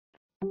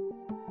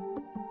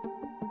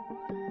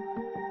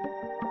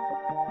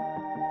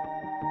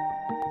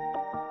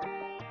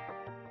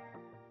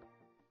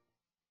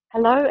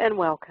Hello and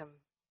welcome.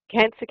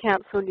 Cancer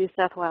Council New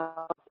South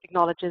Wales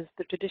acknowledges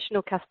the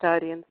traditional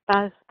custodians,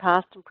 both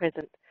past and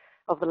present,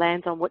 of the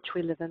lands on which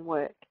we live and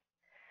work.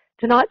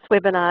 Tonight's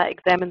webinar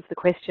examines the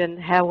question,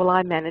 how will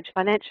I manage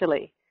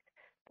financially?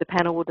 The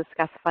panel will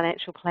discuss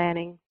financial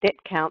planning,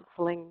 debt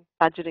counselling,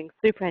 budgeting,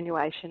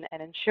 superannuation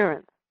and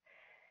insurance.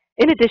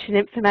 In addition,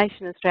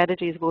 information and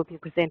strategies will be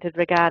presented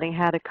regarding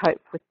how to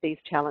cope with these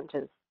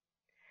challenges.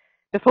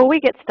 Before we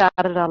get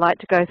started, I'd like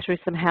to go through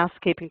some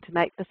housekeeping to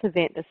make this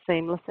event as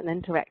seamless and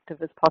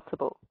interactive as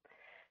possible.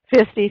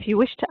 Firstly, if you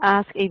wish to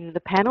ask either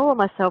the panel or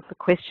myself a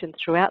question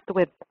throughout the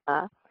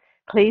webinar,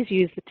 please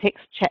use the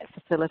text chat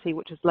facility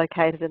which is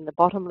located in the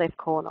bottom left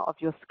corner of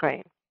your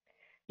screen.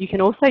 You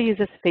can also use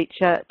this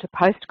feature to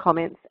post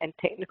comments and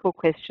technical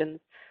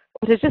questions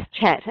or to just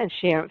chat and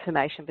share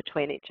information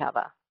between each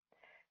other.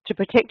 To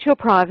protect your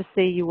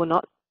privacy, you will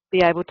not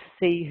be able to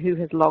see who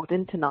has logged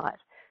in tonight,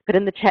 but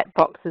in the chat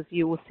boxes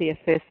you will see a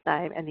first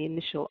name and the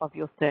initial of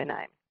your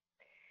surname.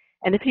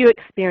 And if you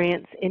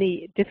experience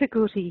any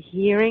difficulty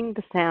hearing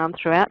the sound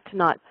throughout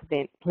tonight's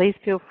event, please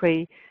feel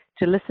free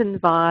to listen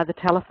via the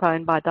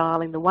telephone by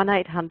dialing the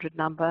 1-800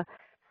 number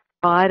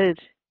provided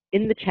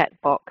in the chat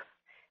box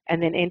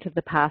and then enter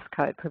the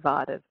passcode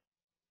provided.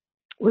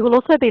 We will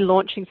also be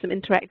launching some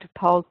interactive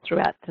polls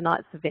throughout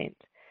tonight's event.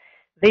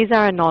 These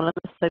are anonymous,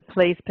 so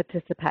please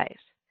participate.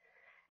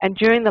 And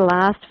during the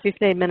last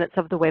 15 minutes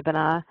of the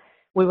webinar,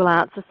 we will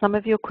answer some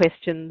of your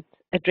questions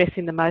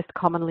addressing the most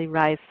commonly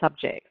raised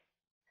subjects.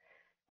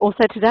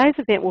 Also, today's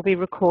event will be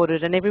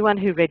recorded and everyone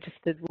who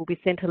registered will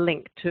be sent a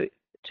link to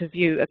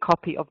view a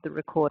copy of the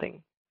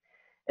recording.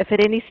 If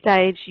at any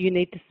stage you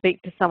need to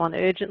speak to someone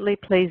urgently,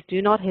 please do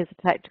not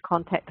hesitate to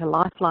contact a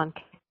Lifeline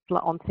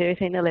counsellor on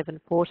 13 11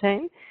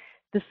 14.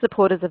 This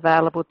support is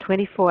available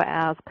 24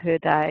 hours per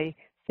day,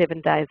 7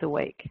 days a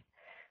week.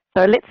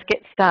 So let's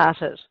get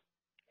started.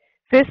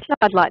 Firstly,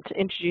 I'd like to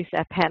introduce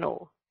our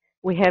panel.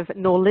 We have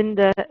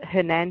Norlinda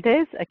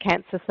Hernandez, a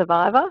cancer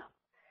survivor,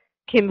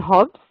 Kim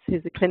Hobbs,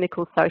 who's a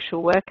clinical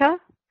social worker,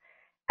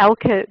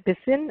 Alka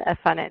Bissin, a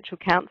financial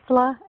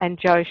counsellor, and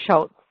Joe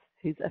Schultz,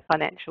 who's a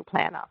financial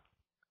planner.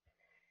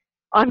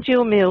 I'm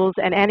Jill Mills,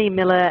 and Annie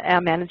Miller,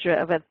 our manager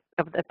of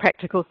the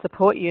Practical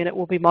Support Unit,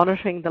 will be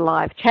monitoring the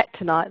live chat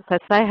tonight, so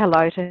say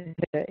hello to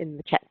her in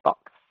the chat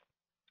box.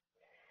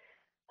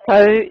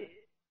 So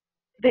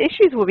the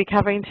issues we'll be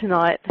covering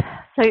tonight,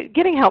 so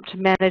getting help to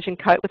manage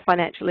and cope with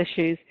financial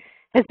issues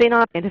has been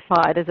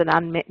identified as an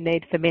unmet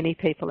need for many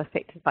people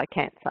affected by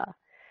cancer.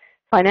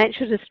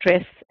 Financial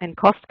distress and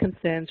cost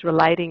concerns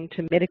relating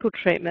to medical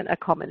treatment are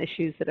common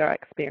issues that are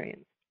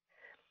experienced.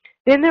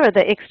 Then there are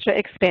the extra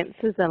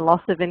expenses and loss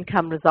of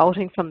income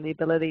resulting from the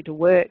ability to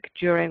work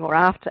during or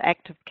after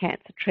active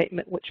cancer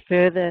treatment, which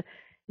further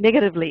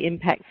negatively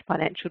impacts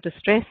financial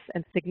distress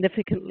and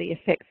significantly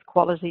affects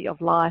quality of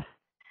life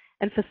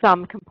and for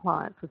some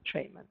compliance with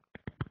treatment.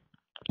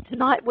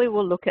 Tonight we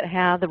will look at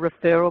how the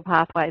referral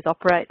pathways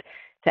operate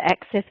to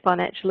access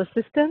financial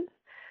assistance,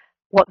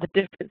 what the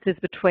difference is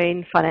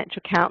between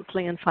financial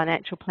counselling and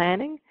financial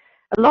planning,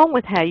 along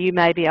with how you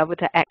may be able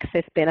to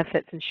access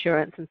benefits,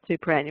 insurance and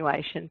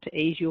superannuation to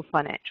ease your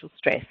financial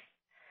stress.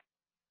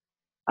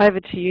 Over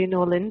to you,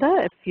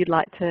 Norlinda, if you'd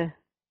like to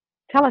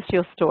tell us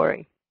your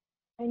story.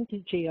 Thank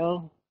you,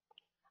 Jill.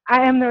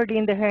 I am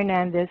Norlinda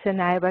Hernandez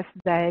and I was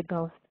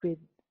diagnosed with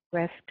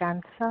breast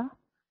cancer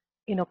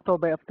in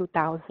October of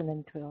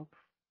 2012.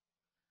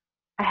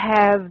 I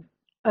have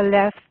a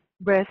left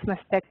breast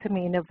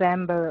mastectomy in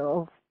November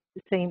of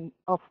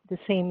the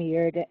same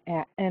year,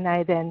 and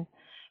I then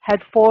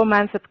had 4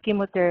 months of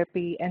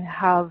chemotherapy and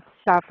have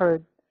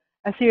suffered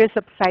a series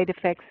of side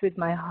effects with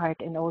my heart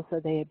and also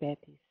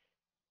diabetes.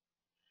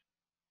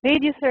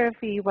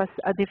 Radiotherapy was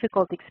a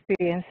difficult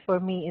experience for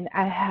me, and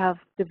I have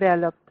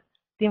developed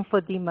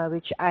lymphedema,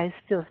 which I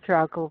still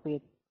struggle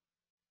with.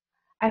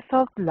 I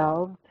felt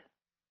loved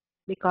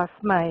because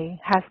my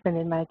husband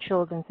and my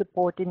children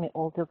supported me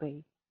all the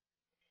way.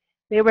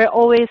 They were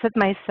always at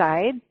my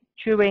side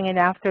during and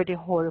after the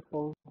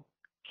horrible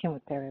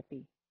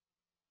chemotherapy.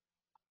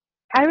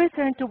 I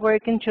returned to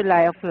work in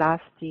July of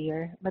last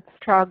year, but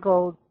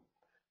struggled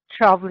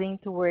traveling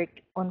to work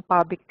on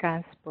public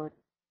transport.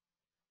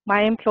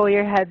 My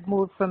employer had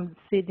moved from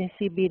Sydney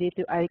CBD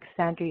to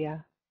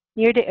Alexandria,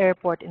 near the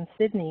airport in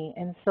Sydney,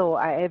 and so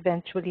I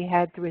eventually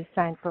had to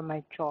resign from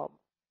my job.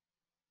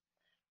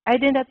 I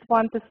did not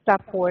want to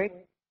stop work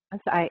as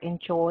I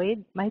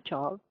enjoyed my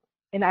job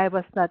and I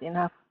was not in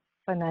a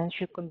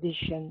financial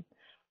condition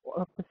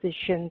or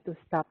position to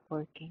stop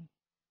working.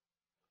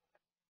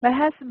 My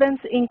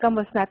husband's income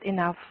was not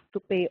enough to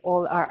pay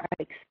all our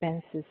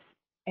expenses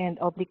and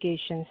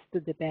obligations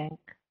to the bank.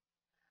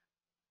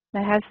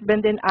 My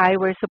husband and I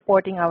were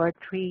supporting our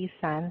 3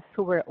 sons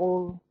who were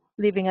all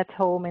living at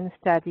home and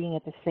studying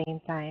at the same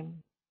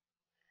time.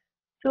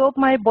 2 of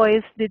my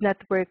boys did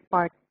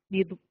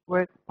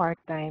work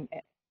part-time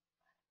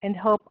and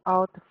help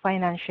out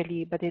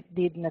financially, but it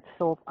did not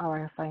solve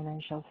our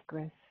financial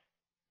stress.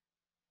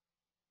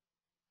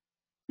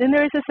 The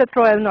nurses at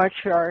Royal North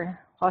Shore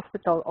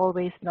Hospital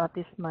always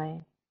noticed my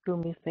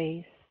gloomy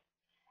face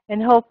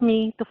and helped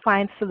me to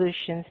find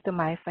solutions to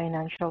my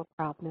financial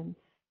problems.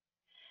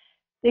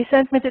 They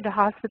sent me to the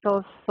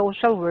hospital's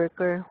social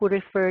worker who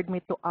referred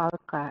me to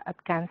ALCA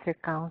at Cancer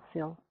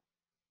Council.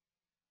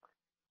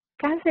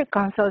 Cancer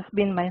Council has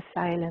been my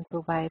silent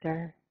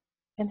provider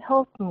and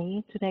helped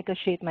me to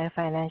negotiate my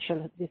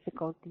financial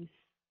difficulties.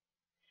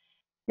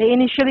 They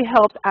initially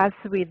helped us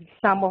with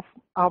some of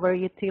our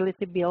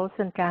utility bills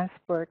and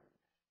transport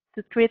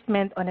to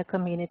treatment on a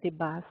community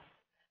bus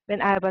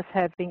when I was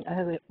having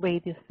a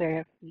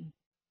radiotherapy.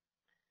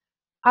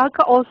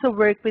 Alka also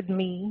worked with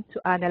me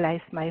to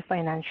analyze my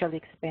financial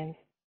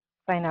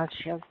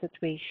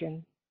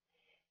situation.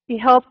 He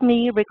helped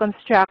me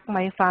reconstruct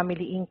my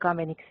family income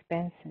and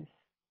expenses.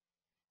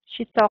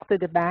 She talked to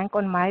the bank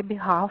on my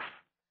behalf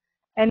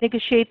and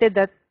negotiated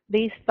that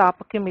they stop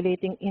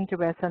accumulating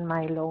interest on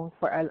my loan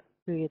for a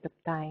period of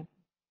time.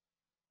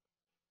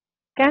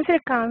 Cancer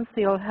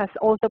Council has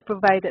also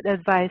provided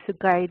advice to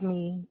guide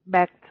me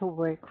back to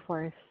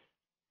workforce.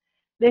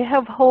 They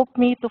have helped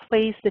me to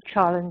face the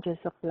challenges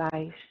of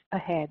life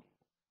ahead.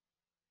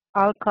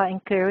 Alka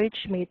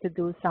encouraged me to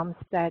do some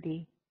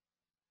study.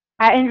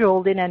 I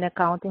enrolled in an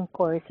accounting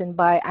course, and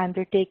by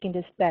undertaking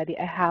the study,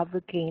 I have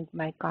regained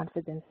my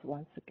confidence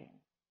once again.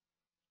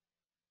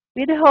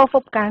 With the help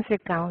of Cancer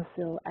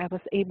Council, I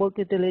was able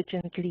to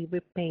diligently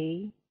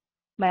repay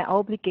my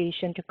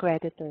obligation to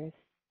creditors,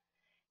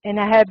 and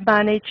I have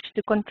managed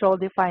to control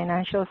the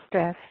financial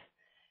stress,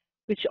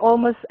 which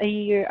almost a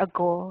year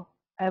ago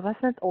I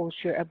wasn't all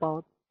sure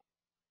about.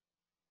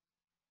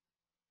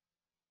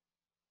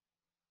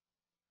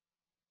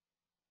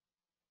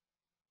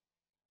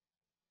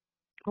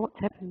 What's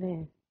happened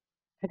there?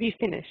 Have you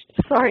finished?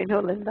 Sorry,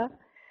 Norlinda.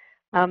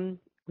 We'll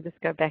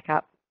just go back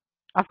up.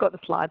 I've got the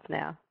slides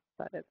now,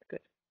 so that's good.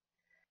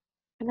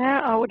 And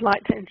now I would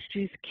like to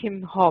introduce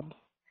Kim Hobbs.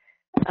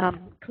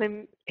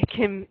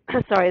 Kim,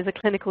 sorry, is a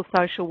clinical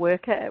social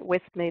worker at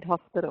Westmead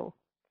Hospital.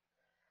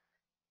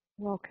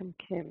 Welcome,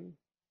 Kim.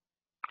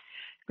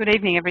 Good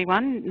evening,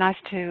 everyone. Nice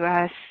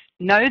to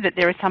know that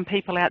there are some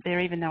people out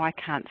there, even though I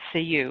can't see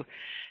you.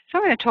 So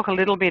I'm going to talk a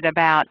little bit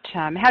about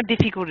how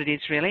difficult it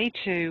is really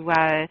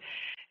to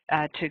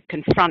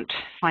confront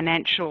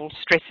financial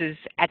stresses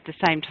at the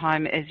same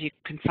time as you're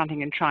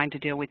confronting and trying to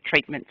deal with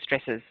treatment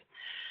stresses.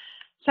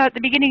 So at the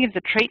beginning of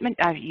the treatment,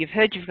 you've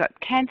heard you've got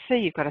cancer,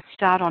 you've got to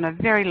start on a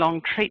very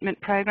long treatment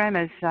program,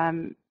 as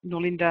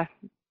Norlinda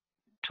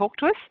talked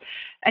to us,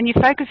 and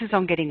your focus is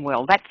on getting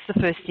well. That's the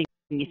first thing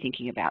you're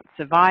thinking about,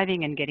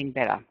 surviving and getting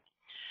better.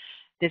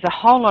 There's a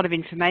whole lot of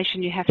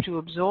information you have to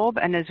absorb,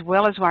 and as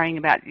well as worrying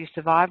about your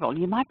survival,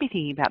 you might be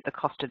thinking about the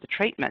cost of the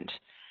treatment.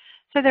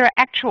 So there are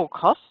actual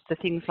costs, the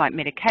things like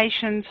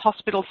medications,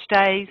 hospital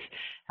stays,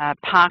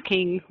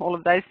 parking, all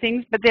of those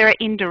things, but there are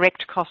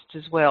indirect costs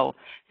as well,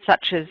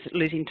 such as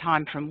losing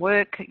time from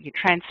work, your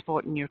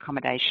transport and your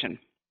accommodation.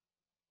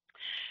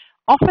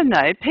 Often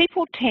though,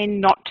 people tend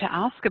not to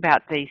ask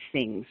about these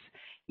things.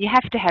 You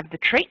have to have the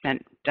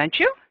treatment, don't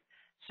you?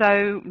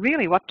 So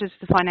really, what does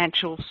the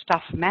financial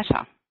stuff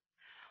matter?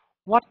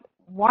 Why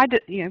does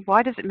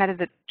it matter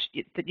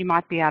that you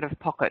might be out of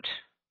pocket?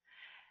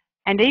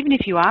 And even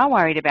if you are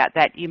worried about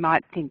that, you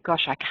might think,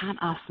 gosh, I can't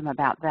ask them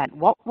about that.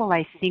 What will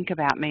they think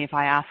about me if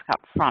I ask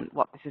up front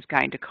what this is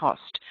going to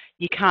cost?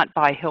 You can't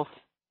buy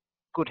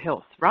good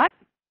health, right?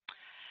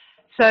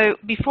 So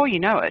before you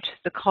know it,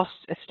 the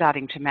costs are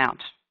starting to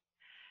mount.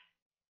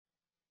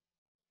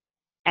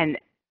 And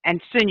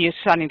soon you're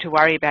starting to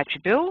worry about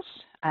your bills,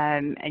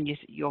 and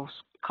your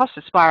costs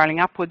are spiralling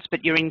upwards,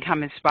 but your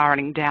income is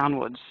spiralling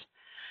downwards.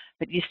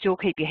 But you still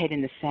keep your head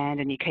in the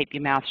sand and you keep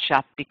your mouth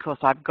shut because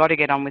I've got to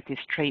get on with this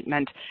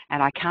treatment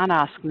and I can't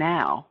ask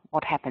now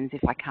what happens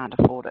if I can't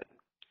afford it.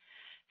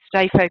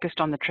 Stay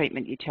focused on the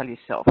treatment, you tell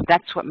yourself.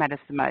 That's what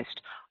matters the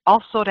most.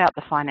 I'll sort out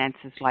the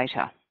finances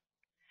later.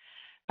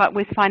 But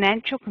with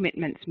financial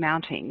commitments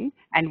mounting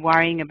and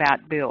worrying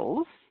about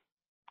bills,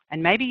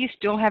 and maybe you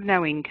still have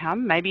no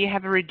income, maybe you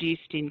have a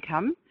reduced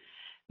income,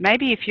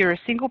 maybe if you're a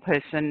single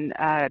person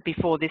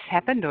before this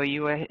happened or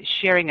you were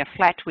sharing a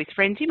flat with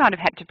friends, you might have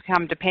had to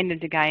become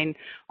dependent again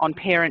on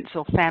parents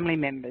or family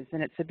members,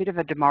 and it's a bit of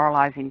a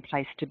demoralising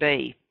place to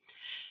be.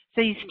 So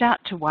you start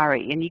to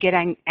worry and you get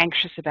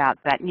anxious about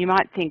that, and you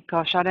might think,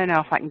 gosh, I don't know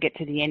if I can get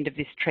to the end of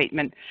this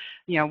treatment.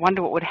 I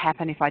wonder what would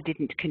happen if I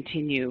didn't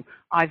continue.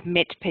 I've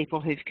met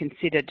people who've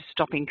considered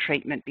stopping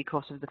treatment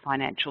because of the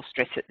financial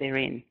stress that they're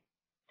in.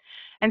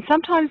 And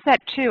sometimes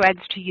that too adds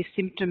to your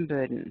symptom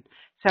burden.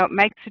 So it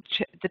makes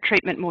the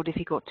treatment more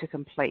difficult to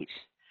complete.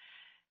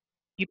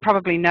 You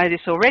probably know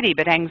this already,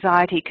 but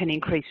anxiety can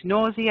increase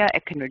nausea,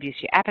 it can reduce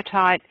your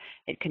appetite,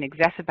 it can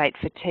exacerbate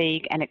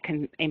fatigue, and it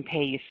can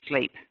impair your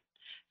sleep.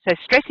 So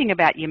stressing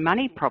about your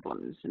money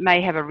problems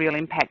may have a real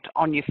impact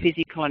on your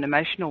physical and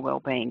emotional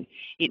well-being.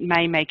 It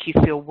may make you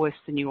feel worse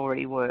than you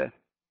already were.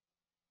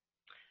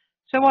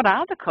 So what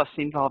are the costs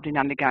involved in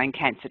undergoing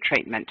cancer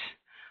treatment?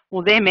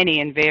 Well, they're many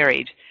and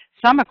varied.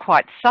 Some are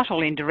quite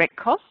subtle indirect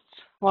costs,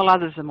 while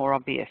others are more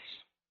obvious.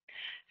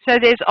 So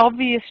there's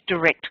obvious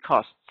direct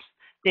costs.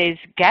 There's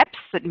gaps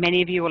that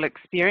many of you will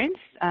experience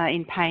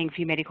in paying for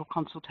your medical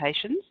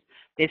consultations.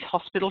 There's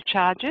hospital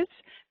charges,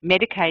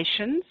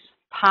 medications,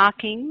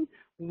 parking,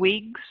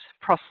 wigs,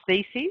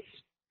 prostheses.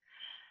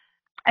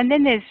 And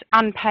then there's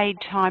unpaid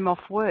time off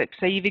work.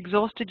 So you've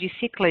exhausted your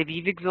sick leave,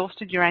 you've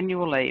exhausted your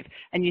annual leave,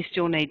 and you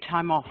still need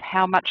time off.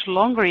 How much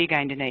longer are you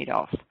going to need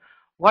off?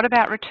 What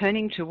about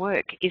returning to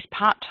work? Is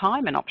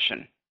part-time an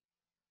option?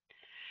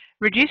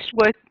 Reduced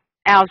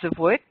hours of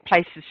work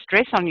places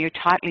stress on your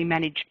tightly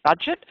managed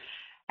budget,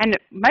 and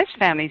most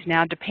families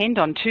now depend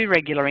on 2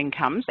 regular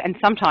incomes and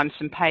sometimes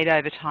some paid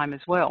overtime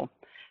as well.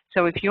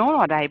 So if you're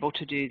not able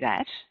to do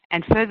that,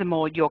 and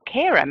furthermore your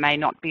carer may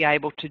not be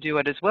able to do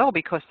it as well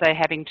because they're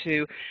having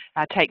to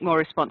take more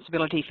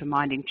responsibility for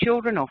minding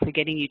children or for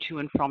getting you to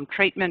and from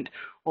treatment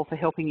or for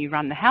helping you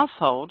run the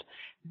household,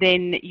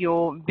 then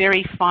your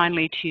very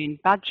finely tuned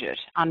budget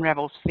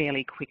unravels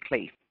fairly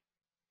quickly.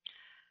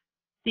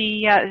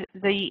 The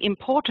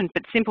important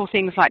but simple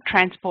things like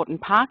transport and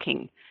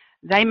parking,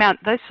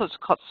 those sorts of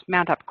costs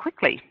mount up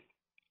quickly.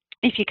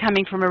 If you're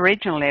coming from a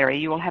regional area,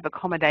 you will have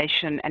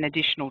accommodation and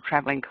additional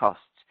travelling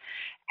costs.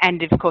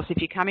 And of course, if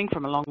you're coming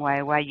from a long way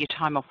away, your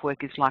time off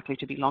work is likely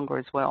to be longer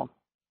as well.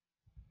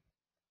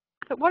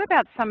 But what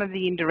about some of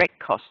the indirect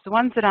costs, the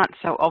ones that aren't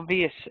so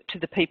obvious to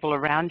the people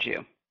around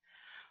you?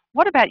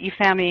 What about your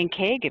family and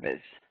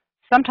caregivers?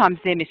 Sometimes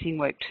they're missing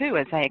work too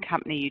as they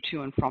accompany you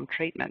to and from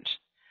treatment.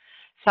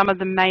 Some of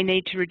them may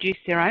need to reduce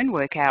their own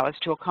work hours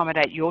to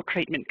accommodate your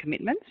treatment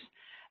commitments.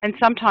 And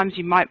sometimes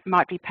you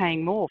might be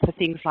paying more for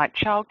things like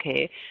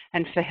childcare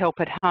and for help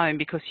at home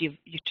because you're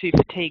too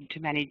fatigued to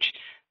manage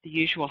the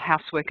usual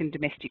housework and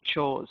domestic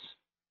chores.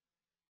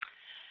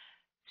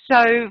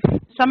 So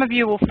some of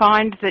you will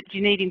find that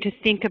you're needing to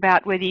think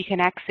about whether you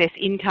can access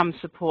income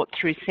support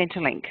through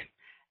Centrelink,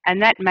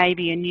 and that may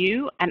be a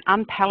new and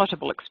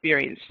unpalatable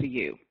experience for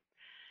you.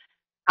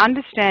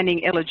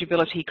 Understanding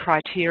eligibility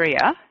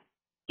criteria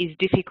is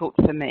difficult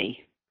for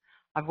me.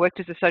 I've worked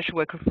as a social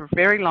worker for a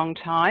very long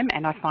time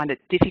and I find it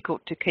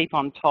difficult to keep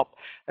on top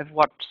of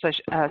what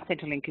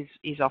Centrelink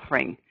is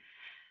offering.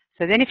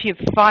 So then if you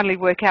finally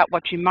work out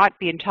what you might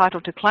be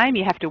entitled to claim,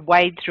 you have to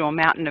wade through a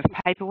mountain of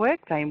paperwork.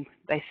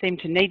 They seem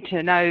to need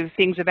to know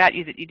things about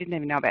you that you didn't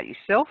even know about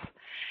yourself.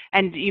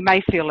 And you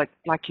may feel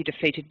like you're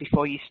defeated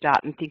before you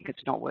start and think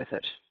it's not worth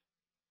it.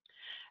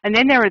 And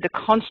then there are the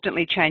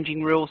constantly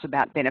changing rules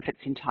about benefits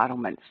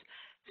entitlements.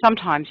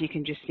 Sometimes you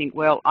can just think,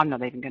 well, I'm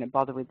not even going to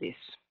bother with this.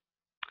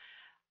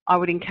 I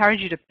would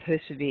encourage you to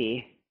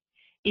persevere.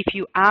 If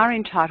you are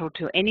entitled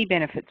to any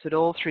benefits at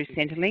all through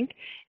Centrelink,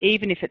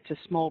 even if it's a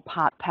small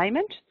part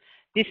payment,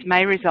 this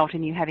may result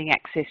in you having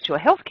access to a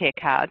healthcare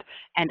card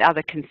and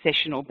other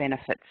concessional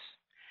benefits.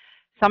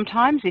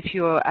 Sometimes if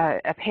you're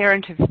a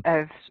parent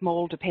of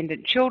small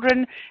dependent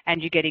children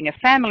and you're getting a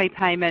family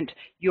payment,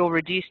 your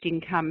reduced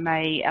income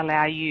may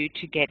allow you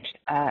to get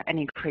an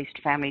increased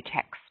family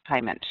tax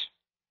payment.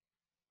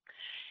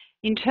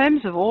 In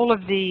terms of all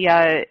of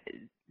the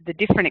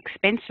different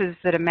expenses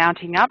that are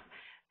mounting up,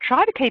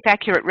 try to keep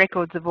accurate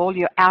records of all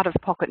your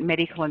out-of-pocket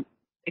medical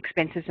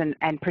expenses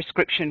and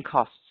prescription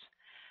costs.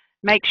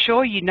 Make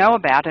sure you know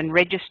about and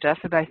register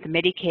for both the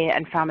Medicare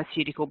and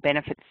pharmaceutical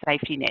benefits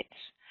safety nets.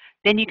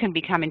 Then you can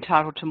become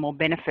entitled to more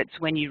benefits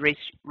when you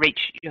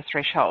reach your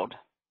threshold.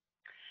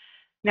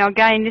 Now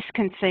again, this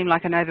can seem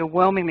like an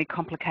overwhelmingly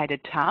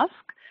complicated task,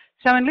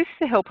 so enlist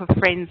the help of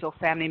friends or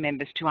family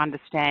members to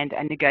understand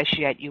and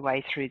negotiate your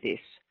way through this.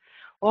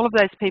 All of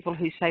those people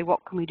who say,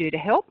 what can we do to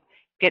help?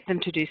 Get them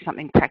to do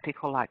something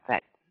practical like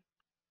that.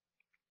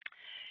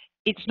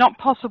 It's not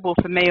possible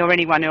for me or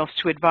anyone else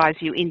to advise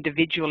you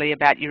individually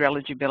about your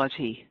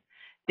eligibility.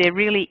 There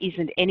really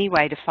isn't any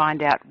way to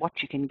find out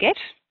what you can get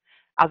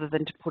other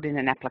than to put in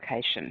an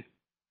application.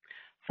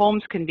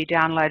 Forms can be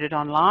downloaded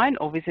online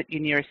or visit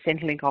your nearest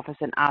Centrelink office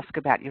and ask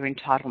about your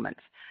entitlements.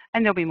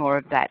 And there'll be more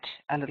of that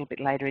a little bit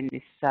later in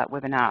this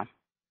webinar.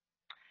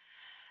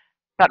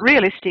 But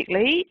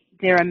realistically,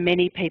 there are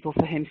many people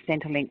for whom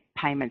Centrelink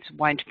payments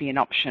won't be an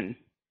option.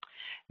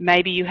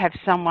 Maybe you have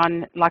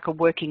someone like a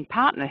working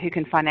partner who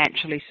can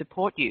financially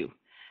support you.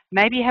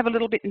 Maybe you have a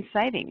little bit in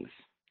savings.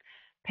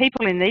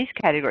 People in these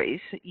categories,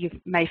 you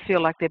may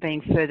feel like they're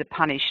being further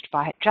punished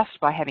just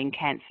by having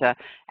cancer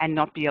and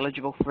not be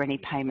eligible for any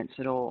payments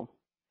at all.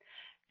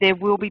 There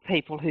will be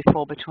people who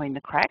fall between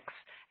the cracks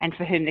and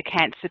for whom the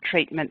cancer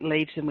treatment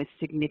leaves them with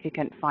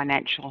significant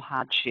financial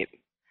hardship.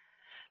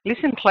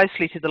 Listen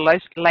closely to the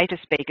later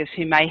speakers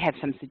who may have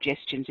some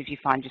suggestions if you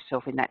find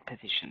yourself in that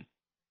position.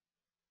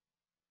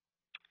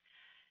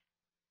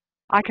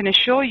 I can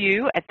assure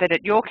you that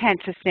at your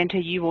cancer centre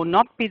you will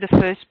not be the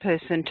first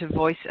person to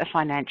voice a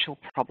financial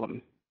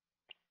problem.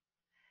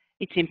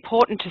 It's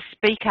important to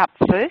speak up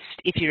first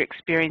if you're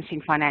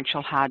experiencing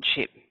financial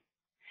hardship.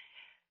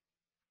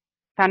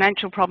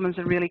 Financial problems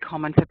are really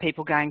common for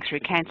people going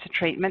through cancer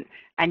treatment,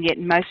 and yet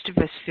most of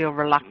us feel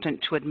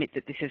reluctant to admit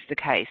that this is the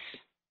case.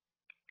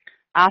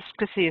 Ask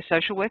to see a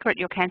social worker at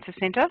your cancer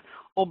centre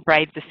or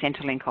brave the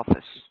Centrelink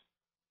office.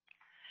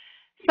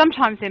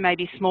 Sometimes there may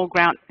be small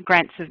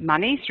grants of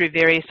money through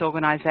various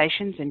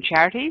organisations and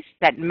charities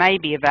that may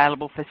be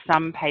available for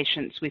some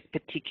patients with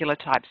particular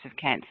types of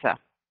cancer.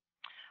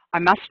 I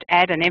must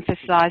add and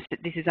emphasise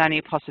that this is only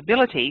a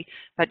possibility,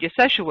 but your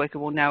social worker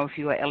will know if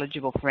you are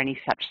eligible for any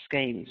such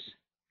schemes.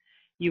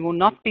 You will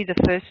not be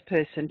the first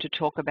person to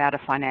talk about a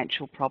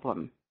financial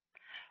problem.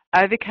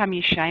 Overcome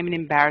your shame and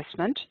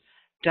embarrassment.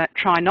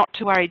 Try not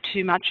to worry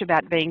too much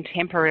about being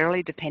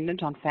temporarily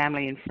dependent on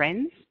family and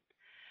friends.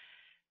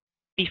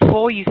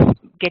 Before you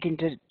get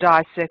into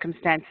dire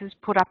circumstances,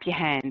 put up your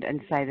hand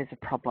and say there's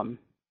a problem.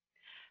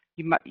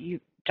 You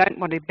don't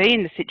want to be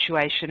in the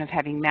situation of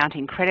having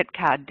mounting credit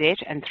card debt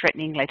and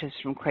threatening letters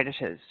from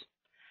creditors.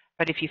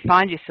 But if you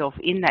find yourself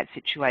in that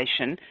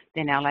situation,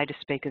 then our later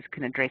speakers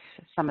can address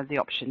some of the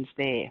options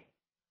there.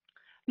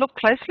 Look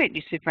closely at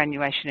your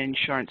superannuation and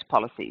insurance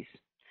policies.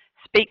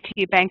 Speak to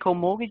your bank or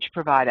mortgage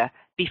provider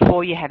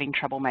before you're having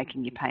trouble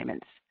making your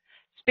payments.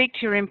 Speak to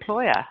your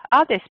employer.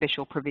 Are there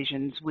special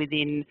provisions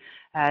within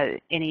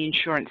any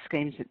insurance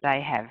schemes that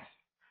they have?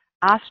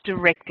 Ask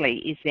directly,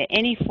 is there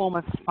any form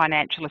of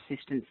financial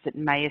assistance that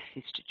may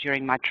assist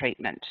during my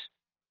treatment?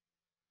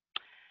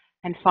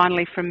 And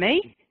finally from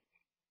me,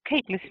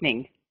 keep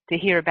listening to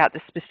hear about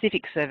the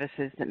specific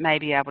services that may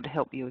be able to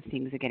help you if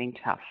things are getting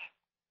tough.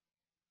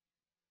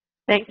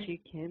 Thank you,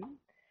 Kim.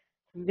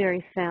 Some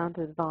very sound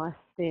advice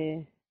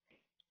there.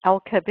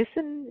 Alka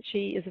Bisson,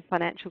 she is a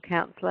financial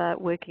counsellor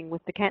working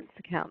with the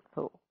Cancer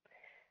Council.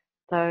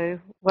 So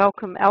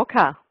welcome,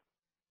 Alka.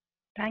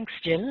 Thanks,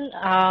 Jill.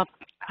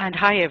 And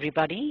hi,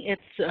 everybody.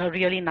 It's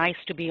really nice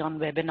to be on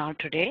webinar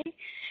today.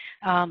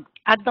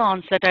 At the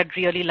onset, I'd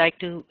really like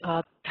to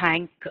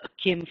thank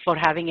Kim for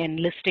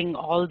enlisting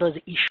all those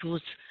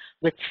issues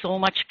with so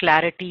much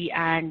clarity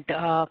and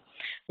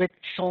with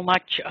so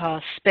much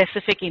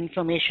specific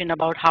information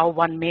about how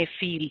one may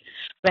feel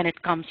when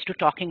it comes to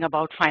talking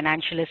about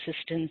financial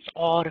assistance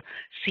or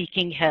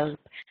seeking help,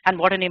 and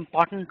what an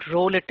important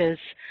role it is,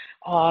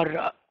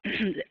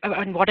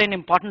 and what an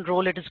important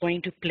role it is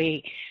going to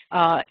play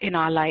in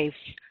our lives.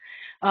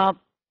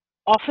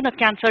 Often a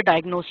cancer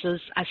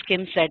diagnosis, as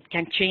Kim said,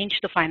 can change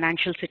the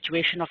financial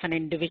situation of an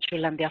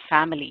individual and their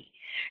family.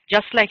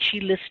 Just like she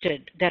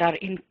listed, there are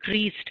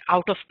increased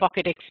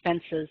out-of-pocket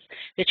expenses,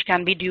 which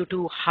can be due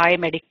to high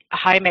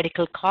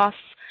medical costs,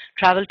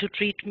 travel to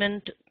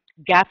treatment,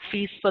 gap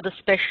fees for the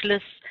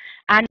specialists,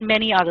 and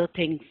many other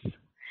things.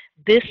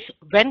 This,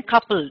 when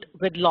coupled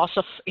with loss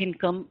of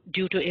income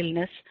due to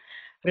illness,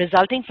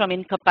 resulting from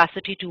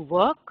incapacity to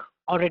work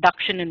or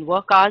reduction in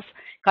work hours,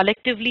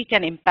 collectively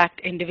can impact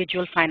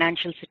individual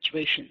financial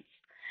situations.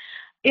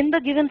 In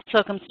the given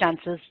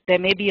circumstances, there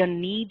may be a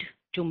need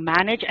to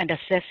manage and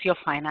assess your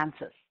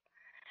finances.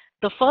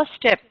 The first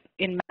step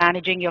in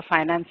managing your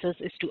finances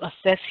is to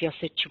assess your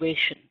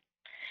situation.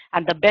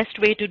 And the best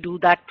way to do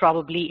that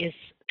probably is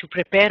to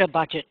prepare a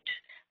budget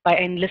by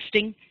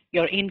enlisting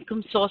your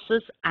income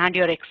sources and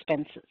your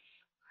expenses.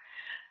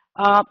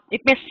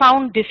 It may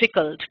sound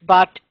difficult,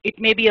 but it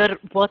may be a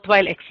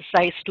worthwhile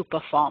exercise to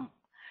perform.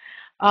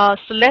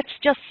 So let's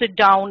just sit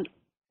down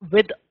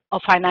with a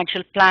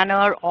financial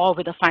planner or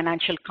with a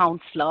financial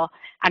counselor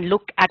and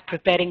look at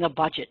preparing a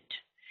budget.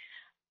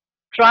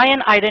 Try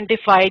and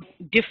identify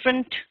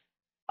different,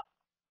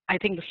 I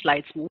think the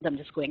slide's moved, I'm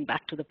just going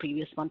back to the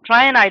previous one.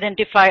 Try and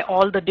identify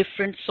all the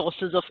different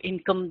sources of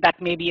income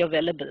that may be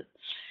available.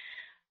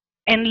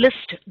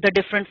 Enlist the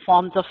different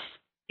forms of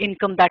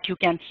income that you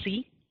can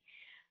see,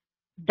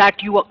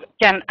 that you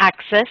can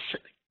access.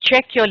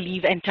 Check your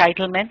leave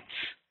entitlements.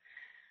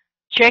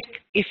 Check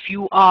if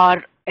you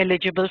are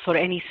eligible for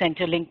any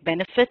Centrelink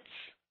benefits.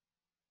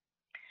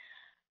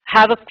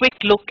 Have a quick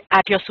look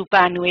at your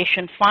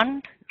superannuation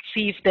fund.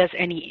 See if there's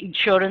any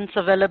insurance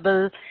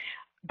available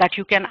that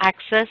you can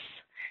access.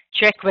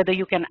 Check whether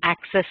you can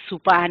access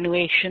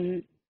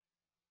superannuation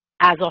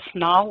as of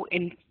now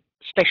in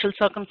special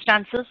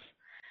circumstances.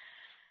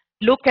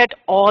 Look at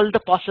all the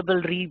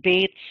possible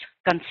rebates,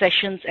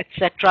 concessions,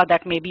 etc.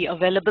 that may be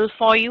available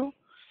for you,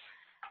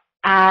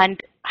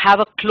 and have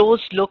a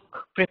close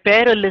look.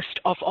 Prepare a list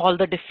of all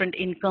the different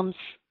income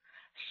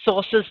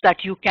sources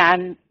that you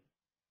can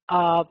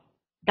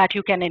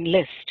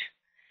enlist.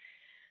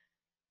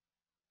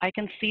 I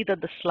can see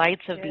that the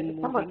slides have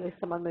been moving. There's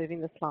someone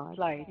moving the slide.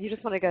 Slide. You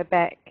just want to go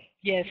back.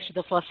 Yes, to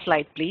the first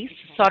slide, please.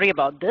 Sorry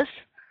about this.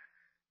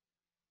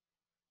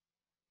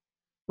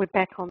 We're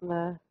back on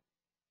the.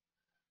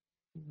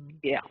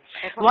 Yeah.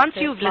 Once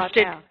you've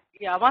listed.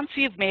 Yeah, once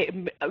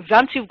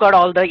you've got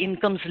all the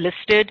incomes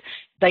listed,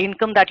 the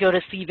income that you're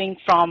receiving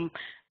from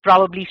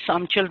probably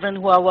some children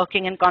who are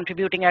working and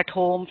contributing at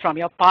home, from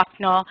your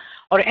partner,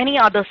 or any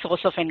other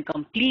source of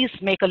income, please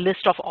make a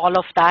list of all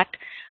of that.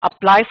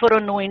 Apply for a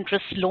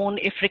no-interest loan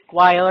if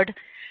required,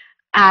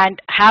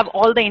 and have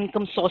all the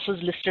income sources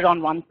listed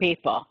on one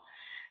paper.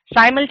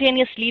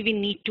 Simultaneously, we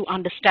need to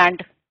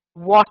understand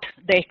what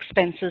the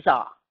expenses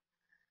are.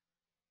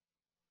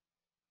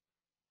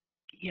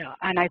 Yeah,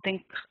 and I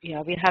think, yeah,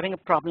 we're having a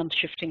problem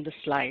shifting the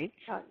slides.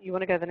 You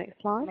want to go to the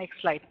next slide?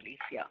 Next slide, please,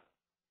 yeah.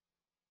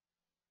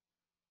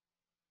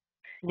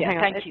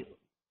 Yeah, thank you.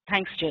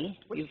 Thanks, Jill.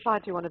 Which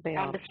slide do you want to be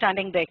on?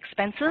 Understanding the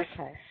expenses.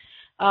 Okay.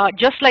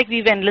 Just like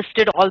we've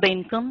enlisted all the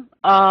income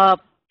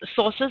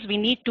sources, we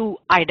need to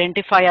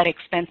identify our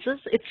expenses.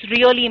 It's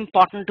really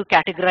important to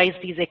categorize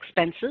these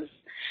expenses.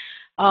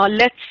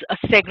 Let's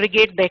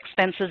segregate the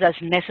expenses as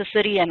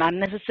necessary and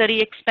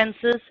unnecessary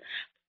expenses,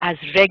 as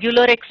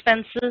regular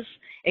expenses,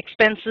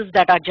 expenses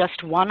that are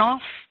just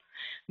one-off.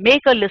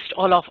 Make a list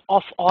of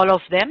all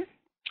of them.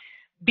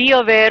 Be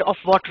aware of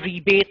what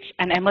rebates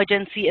and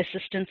emergency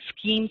assistance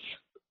schemes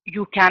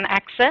you can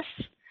access.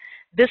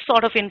 This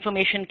sort of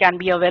information can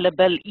be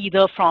available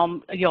either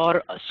from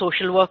your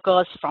social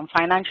workers, from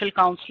financial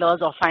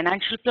counselors, or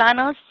financial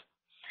planners.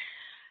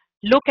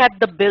 Look at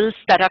the bills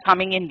that are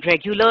coming in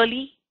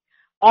regularly.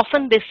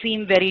 Often they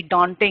seem very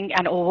daunting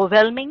and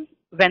overwhelming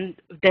when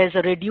there's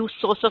a reduced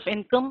source of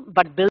income,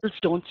 but bills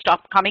don't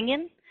stop coming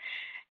in.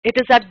 It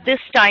is at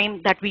this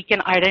time that we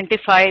can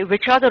identify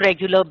which are the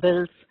regular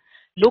bills,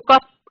 look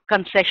up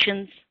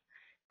concessions,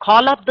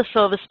 call up the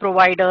service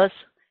providers.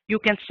 You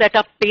can set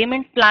up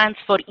payment plans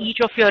for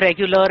each of your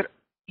regular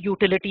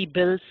utility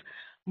bills.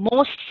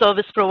 Most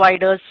service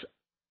providers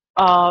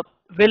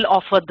will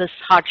offer this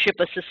hardship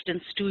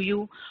assistance to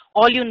you.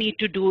 All you need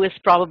to do is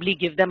probably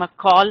give them a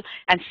call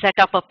and set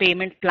up a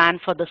payment plan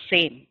for the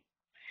same.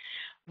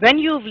 When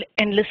you've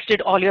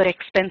enlisted all your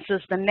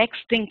expenses, the next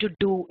thing to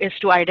do is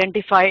to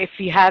identify if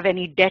you have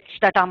any debts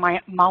that are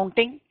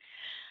mounting.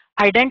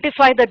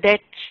 Identify the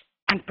debts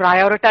and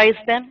prioritize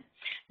them.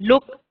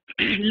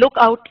 Look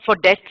out for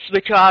debts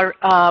which have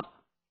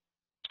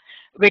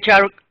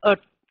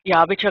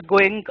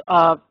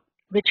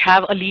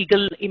a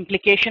legal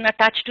implication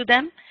attached to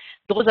them.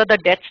 Those are the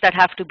debts that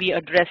have to be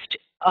addressed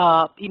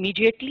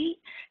immediately.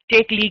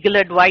 Take legal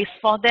advice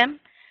for them.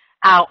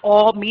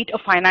 Or meet a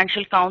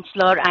financial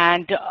counselor,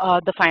 and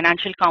the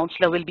financial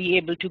counselor will be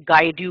able to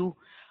guide you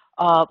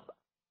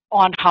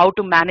on how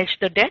to manage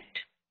the debt.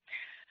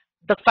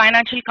 The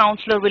financial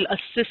counselor will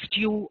assist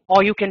you,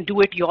 or you can do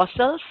it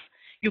yourself.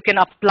 You can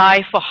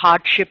apply for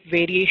hardship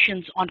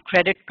variations on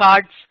credit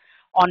cards,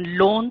 on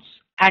loans,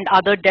 and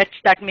other debts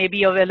that may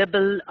be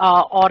available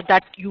or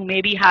that you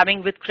may be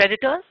having with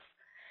creditors.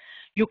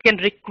 You can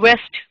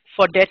request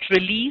for debt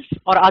release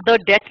or other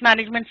debt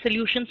management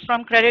solutions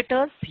from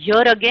creditors.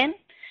 Here again,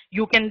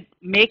 you can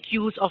make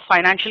use of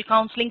financial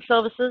counseling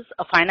services.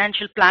 A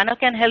financial planner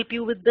can help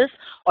you with this,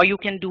 or you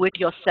can do it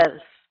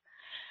yourself.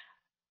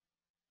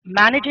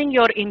 Managing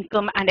your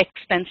income and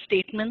expense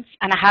statements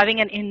and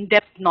having an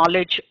in-depth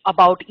knowledge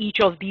about each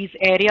of these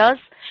areas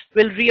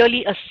will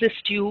really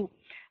assist you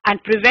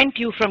and prevent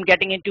you from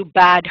getting into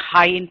bad,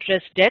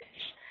 high-interest debts,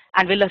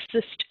 and will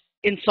assist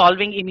in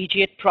solving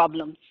immediate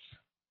problems.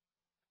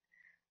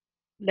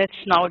 Let's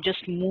now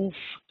just move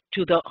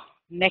to the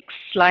next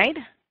slide.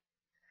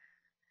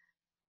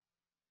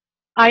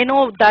 I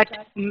know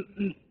that,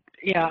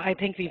 yeah, I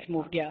think we've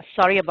moved, yeah,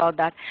 sorry about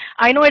that.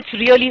 I know it's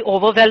really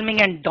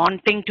overwhelming and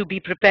daunting to be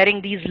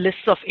preparing these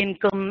lists of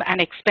income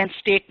and expense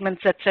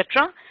statements,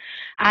 etc.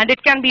 And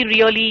it can be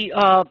really,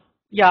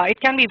 it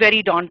can be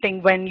very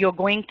daunting when you're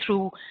going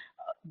through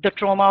the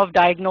trauma of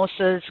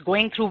diagnosis,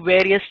 going through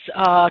various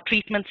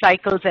treatment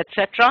cycles,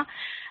 etc.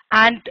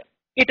 And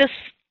it is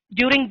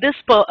during this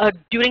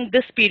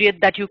period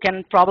that you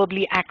can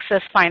probably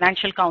access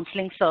financial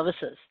counseling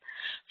services.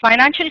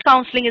 Financial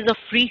counseling is a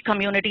free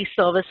community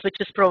service which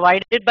is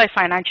provided by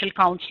financial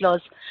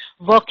counselors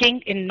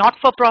working in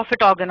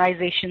not-for-profit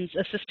organizations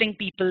assisting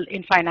people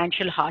in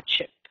financial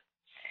hardship.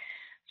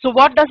 So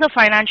what does a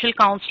financial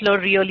counselor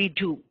really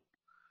do?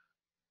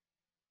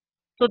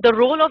 So the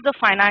role of the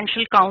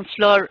financial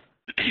counselor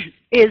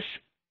is,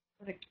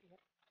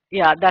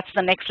 yeah, that's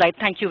the next slide.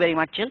 Thank you very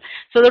much, Jill.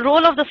 So the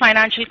role of the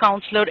financial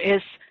counselor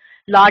is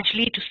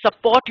largely to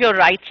support your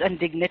rights and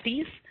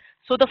dignities.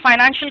 So the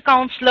financial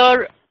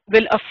counselor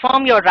will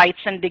affirm your rights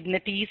and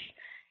dignities.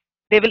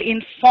 They will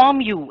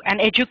inform you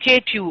and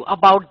educate you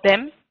about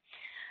them.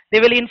 They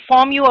will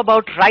inform you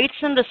about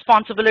rights and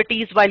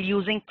responsibilities while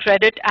using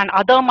credit and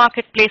other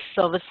marketplace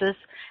services,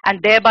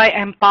 and thereby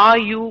empower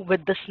you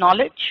with this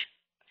knowledge.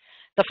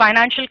 The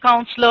financial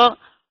counselor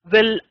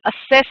will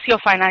assess your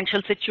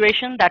financial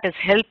situation, that is,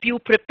 help you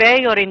prepare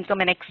your income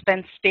and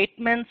expense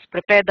statements,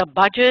 prepare the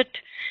budget,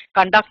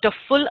 conduct a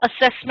full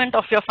assessment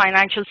of your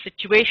financial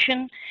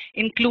situation,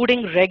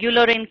 including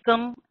regular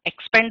income,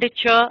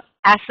 expenditure,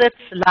 assets,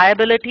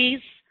 liabilities.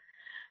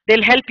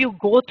 They'll help you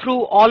go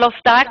through all of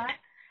that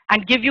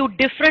and give you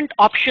different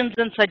options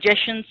and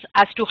suggestions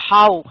as to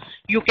how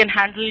you can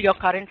handle your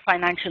current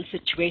financial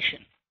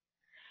situation.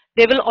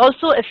 They will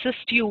also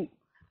assist you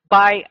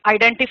by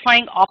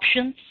identifying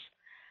options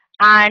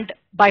and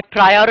by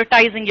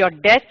prioritizing your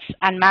debts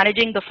and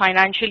managing the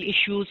financial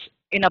issues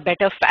in a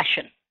better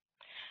fashion.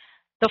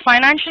 The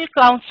financial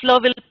counselor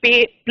will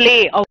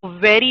play a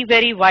very,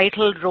 very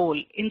vital role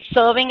in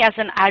serving as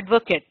an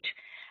advocate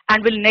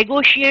and will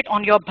negotiate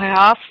on your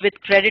behalf with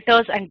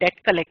creditors and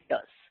debt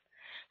collectors.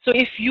 So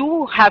if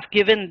you have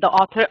given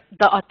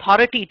the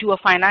authority to a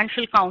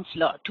financial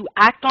counselor to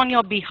act on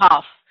your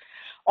behalf,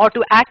 or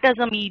to act as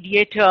a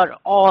mediator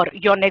or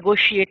your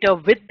negotiator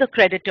with the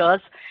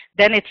creditors,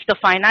 then it's the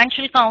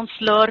financial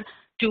counselor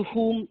to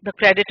whom the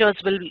creditors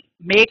will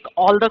make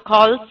all the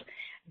calls.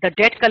 The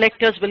debt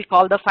collectors will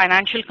call the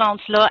financial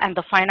counselor, and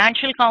the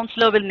financial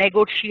counselor will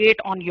negotiate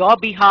on your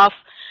behalf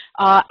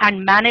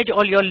and manage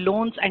all your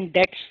loans and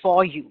debts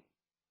for you.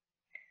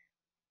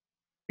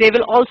 They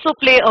will also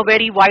play a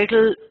very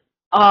vital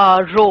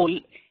role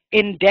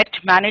in debt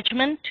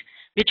management,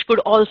 which could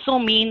also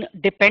mean,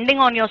 depending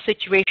on your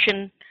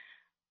situation,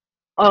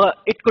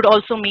 it could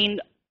also mean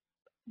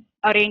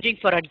arranging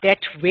for a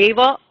debt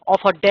waiver or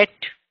for debt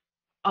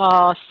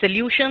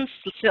solutions,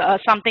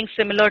 something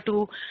similar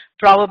to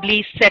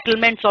probably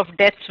settlements of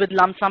debts with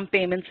lump sum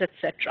payments,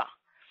 etc.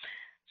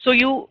 So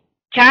you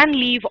can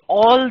leave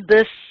all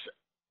this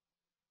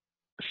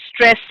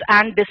stress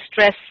and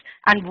distress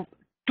and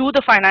to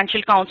the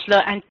financial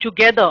counselor, and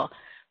together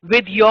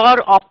with your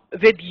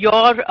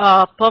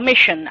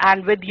permission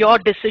and with your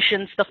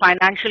decisions, the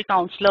financial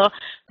counselor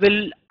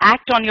will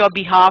act on your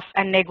behalf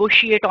and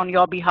negotiate on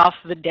your behalf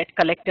with debt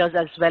collectors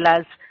as well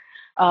as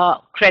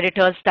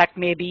creditors that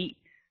may be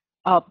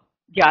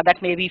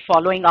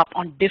following up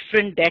on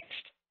different debts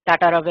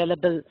that are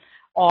available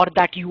or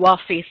that you are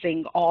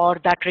facing or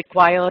that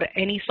require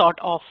any sort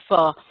of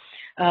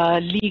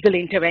legal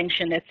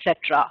intervention,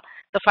 etc.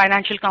 The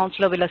financial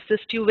counselor will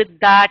assist you with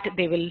that.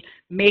 They will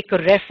make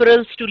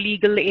referrals to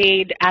legal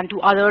aid and to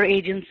other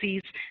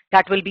agencies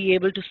that will be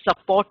able to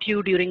support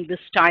you during this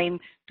time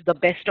to the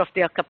best of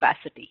their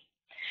capacity.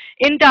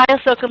 In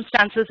dire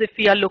circumstances, if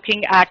we are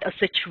looking at a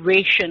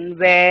situation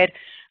where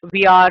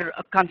we are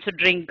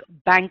considering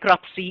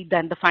bankruptcy,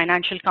 then the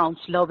financial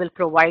counselor will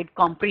provide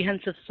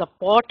comprehensive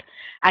support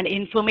and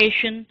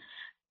information.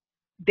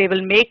 They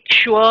will make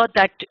sure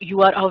that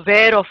you are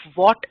aware of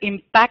what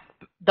impact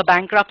the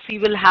bankruptcy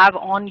will have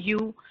on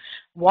you,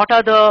 what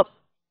are the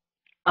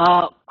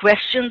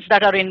questions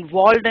that are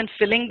involved in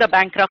filling the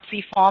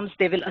bankruptcy forms.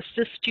 They will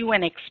assist you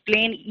and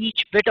explain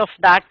each bit of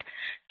that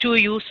to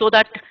you so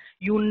that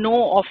you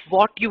know of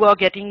what you are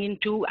getting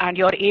into and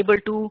you're able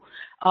to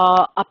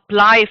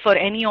apply for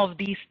any of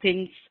these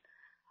things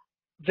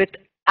with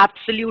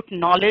absolute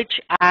knowledge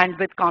and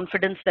with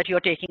confidence that you're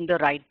taking the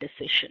right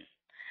decision.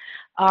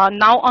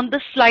 Now on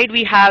this slide,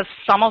 we have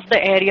some of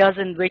the areas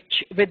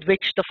with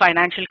which the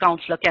financial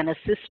counselor can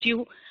assist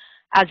you.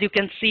 As you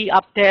can see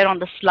up there on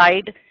the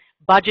slide,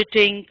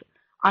 budgeting,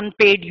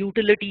 unpaid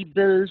utility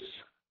bills,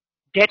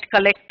 debt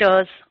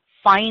collectors,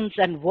 fines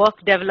and work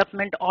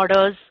development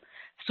orders,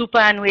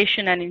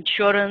 superannuation and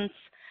insurance,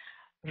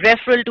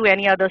 referral to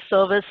any other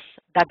service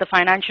that the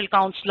financial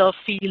counselor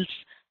feels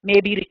may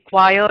be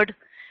required,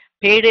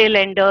 payday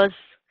lenders,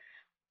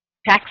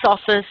 tax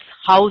office,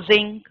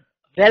 housing,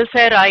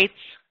 welfare rights,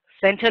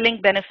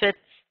 Centrelink benefits,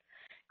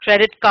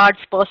 credit cards,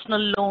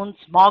 personal loans,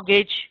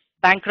 mortgage,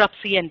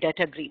 bankruptcy, and debt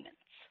agreements.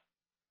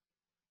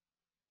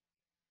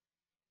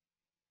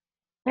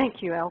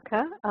 Thank you,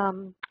 Alka.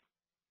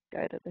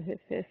 Go to her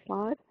first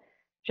slide.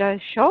 Joe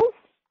Schultz.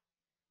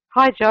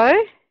 Hi, Joe.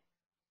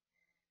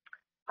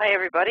 Hi,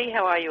 everybody.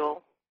 How are you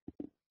all?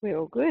 We're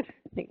all good,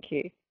 thank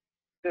you.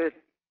 Good.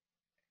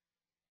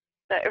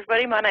 So,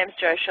 everybody, my name's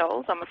Jo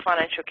Scholes. I'm a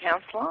financial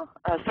counsellor.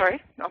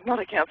 Sorry, I'm not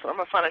a counsellor. I'm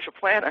a financial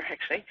planner,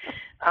 actually.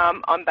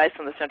 I'm based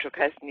on the Central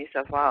Coast of New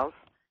South Wales.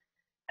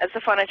 As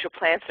a financial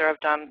planner, I've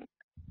done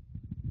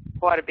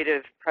quite a bit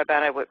of pro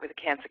bono work with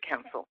the Cancer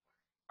Council.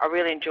 I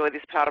really enjoy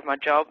this part of my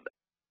job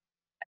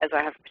as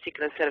I have a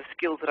particular set of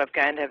skills that I've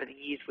gained over the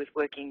years with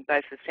working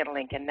both with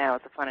Centrelink and now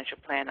as a financial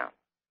planner.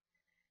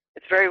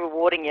 It's very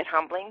rewarding yet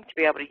humbling to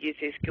be able to use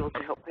these skills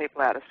to help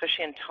people out,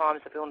 especially in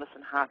times of illness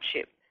and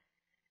hardship,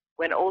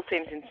 when all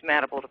seems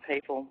insurmountable to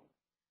people.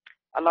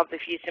 I love the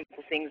few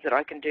simple things that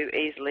I can do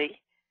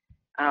easily,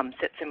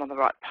 sets them on the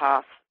right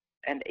path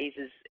and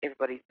eases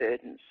everybody's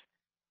burdens.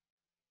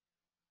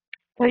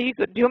 So you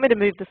good? Do you want me to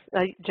move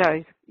this,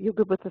 Joe? You're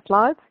good with the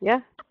slides,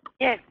 yeah?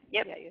 Yeah,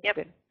 yep.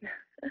 Good.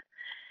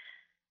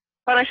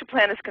 Financial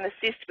planners can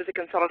assist with the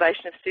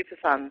consolidation of super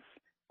funds.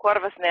 Quite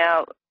of us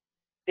now,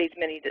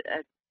 many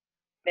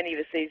of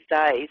us these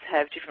days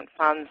have different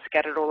funds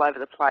scattered all over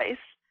the place.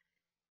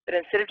 But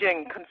instead of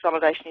doing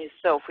consolidation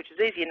yourself, which is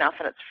easy enough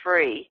and it's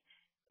free,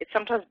 it's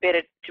sometimes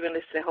better to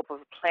enlist the help of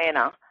a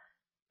planner,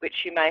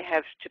 which you may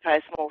have to pay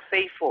a small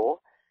fee for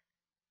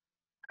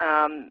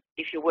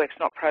if your work's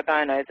not pro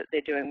bono that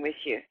they're doing with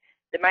you.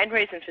 The main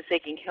reason for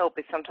seeking help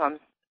is sometimes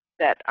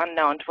that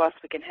unknown to us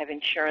we can have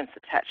insurance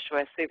attached to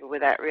our super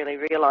without really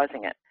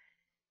realising it.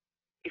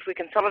 If we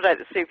consolidate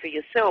the super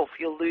yourself,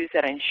 you'll lose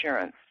that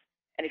insurance.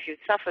 And if you've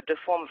suffered a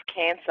form of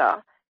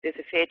cancer, there's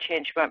a fair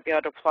chance you won't be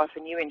able to apply for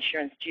new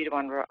insurance due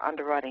to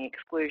underwriting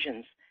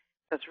exclusions.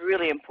 So it's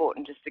really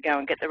important just to go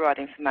and get the right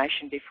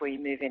information before you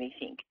move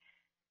anything.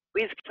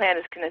 We as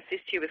planners can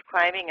assist you with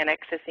claiming and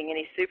accessing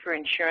any super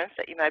insurance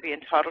that you may be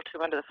entitled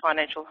to under the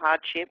financial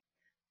hardship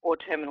or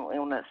terminal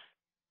illness.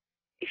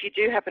 If you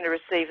do happen to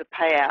receive a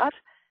payout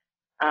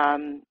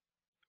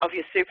of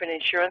your super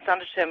insurance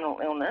under terminal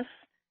illness,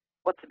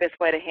 what's the best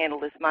way to handle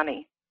this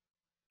money?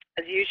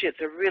 As usual,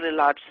 it's a really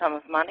large sum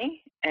of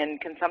money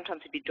and can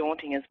sometimes be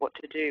daunting as what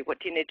to do. What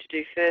do you need to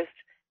do first?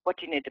 What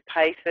do you need to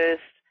pay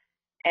first?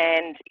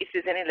 And if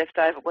there's any left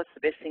over, what's the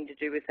best thing to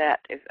do with that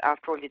if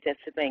after all your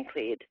debts have been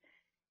cleared?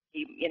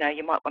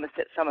 You might want to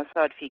set some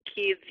aside for your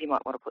kids. You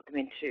might want to put them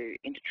into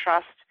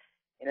trust.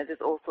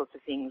 There's all sorts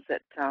of things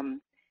that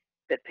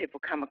that people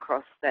come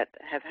across that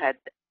have had,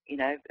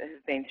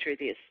 have been through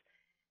this.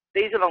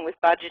 These, along with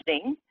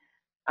budgeting,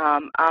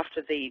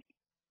 after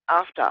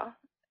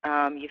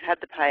you've had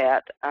the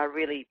payout, are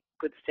really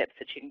good steps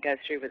that you can go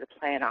through with a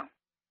planner.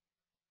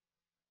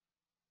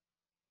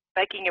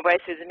 Making your way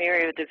through the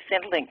myriad of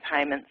Centrelink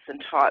payments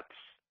and types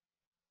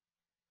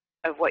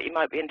of what you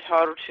might be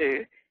entitled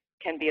to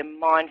can be a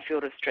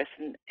minefield of stress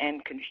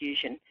and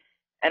confusion,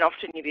 and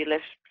often you'll be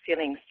left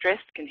feeling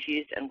stressed,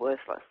 confused and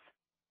worthless.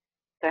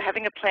 So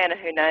having a planner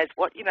who knows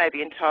what you may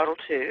be entitled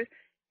to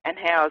and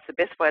how is the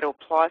best way to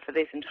apply for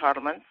these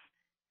entitlements,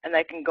 and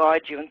they can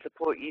guide you and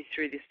support you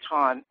through this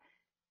time,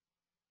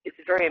 is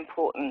very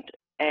important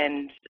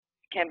and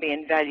can be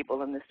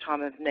invaluable in this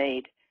time of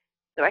need.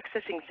 So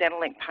accessing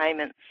Centrelink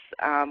payments,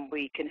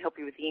 we can help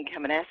you with the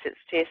income and assets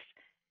test.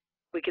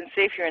 We can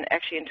see if you're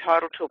actually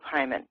entitled to a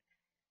payment.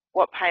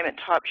 What payment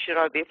type should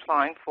I be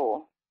applying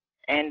for?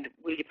 And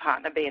will your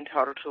partner be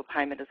entitled to a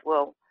payment as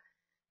well?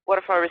 What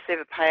if I receive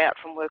a payout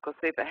from work or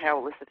super? How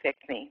will this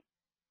affect me?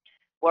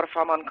 What if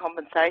I'm on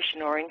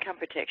compensation or income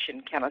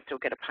protection? Can I still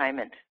get a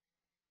payment?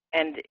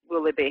 And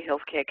will there be a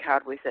healthcare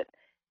card with it?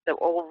 So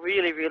all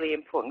really, really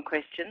important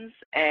questions,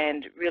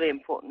 and really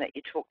important that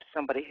you talk to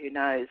somebody who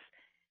knows.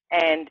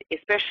 And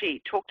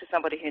especially talk to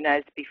somebody who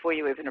knows before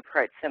you even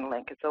approach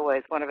Centrelink. It's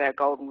always one of our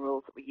golden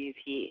rules that we use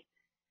here.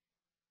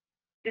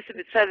 So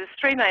there's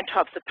three main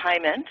types of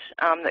payment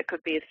that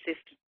could be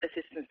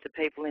assistance to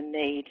people in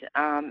need,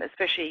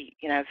 especially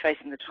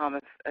facing the time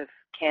of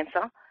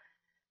cancer.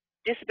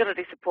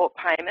 Disability support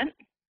payment.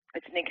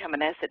 It's an income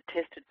and asset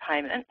tested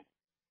payment.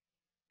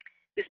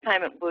 This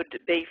payment would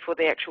be for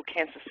the actual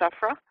cancer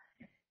sufferer.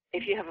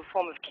 If you have a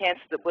form of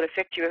cancer that would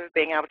affect you ever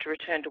being able to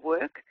return to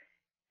work,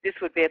 this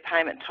would be a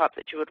payment type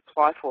that you would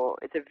apply for.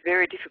 It's a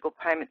very difficult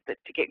payment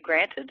to get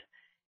granted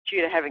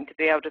due to having to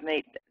be able to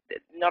meet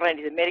not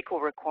only the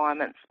medical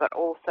requirements but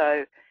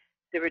also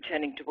the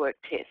returning to work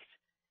test.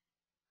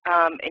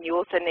 And you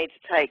also need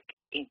to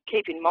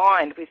keep in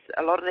mind with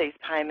a lot of these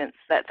payments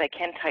that they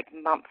can take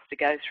months to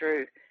go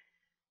through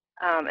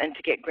and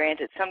to get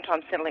granted.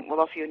 Sometimes Centrelink will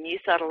offer you a new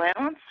start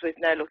allowance with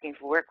no looking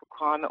for work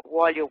requirement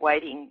while you're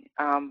waiting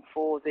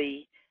for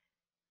the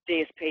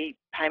DSP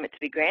payment to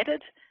be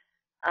granted.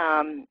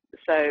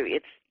 So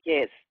it's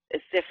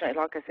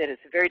definitely, like I said,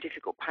 it's a very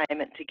difficult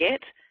payment to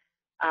get.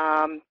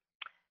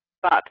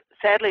 But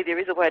sadly, there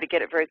is a way to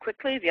get it very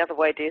quickly. The other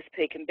way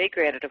DSP can be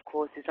granted, of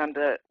course, is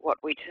under what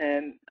we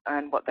term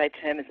and what they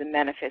term as a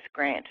manifest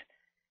grant.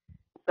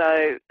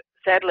 So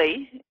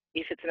sadly,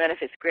 if it's a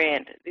manifest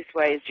grant, this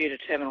way is due to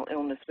terminal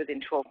illness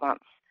within 12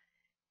 months.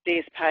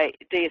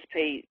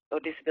 DSP or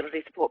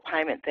disability support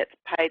payment that's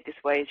paid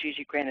this way is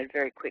usually granted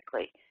very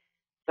quickly.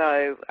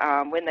 So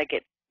when they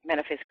get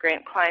manifest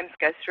grant claims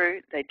go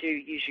through, they do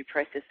usually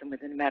process them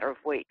within a matter of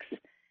weeks.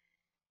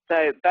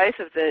 So both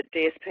of the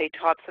DSP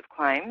types of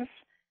claims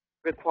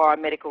require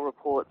medical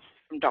reports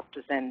from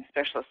doctors and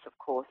specialists, of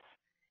course.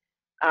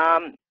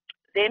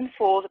 Then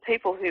for the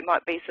people who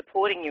might be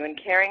supporting you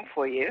and caring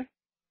for you,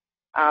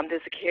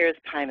 there's the carers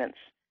payments.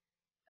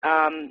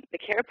 The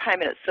carer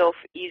payment itself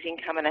is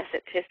income and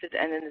asset tested,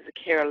 and then there's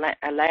a care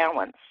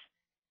allowance,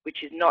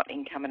 which is not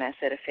income and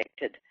asset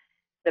affected.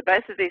 So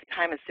both of these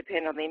payments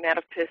depend on the amount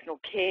of personal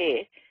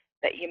care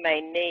that you may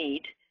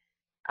need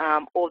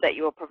or that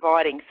you are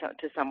providing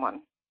to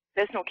someone.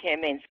 Personal care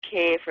means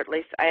care for at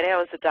least 8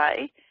 hours a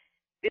day.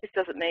 This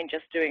doesn't mean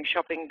just doing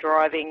shopping,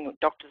 driving,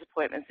 doctor's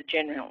appointments,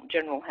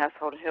 general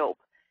household help.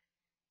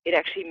 It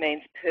actually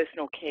means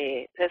personal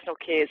care. Personal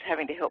care is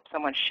having to help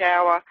someone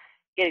shower,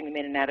 getting them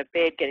in and out of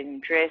bed, getting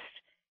them dressed,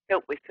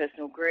 help with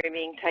personal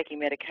grooming, taking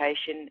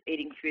medication,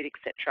 eating food,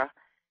 etc.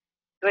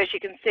 So as you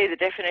can see, the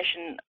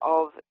definition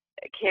of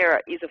a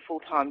carer is a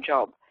full-time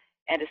job,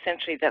 and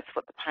essentially that's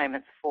what the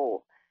payment's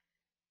for.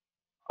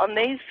 On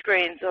these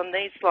screens, on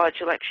these slides,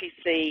 you'll actually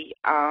see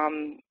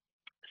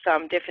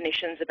some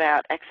definitions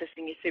about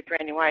accessing your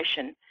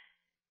superannuation.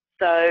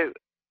 So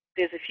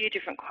there's a few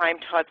different claim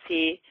types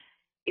here.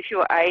 If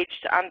you're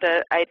aged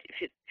under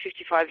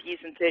 55 years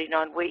and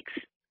 39 weeks,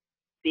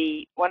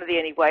 one of the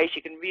only ways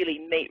you can really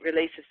meet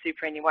release of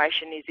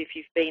superannuation is if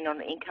you've been on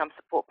the income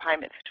support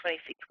payment for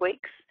 26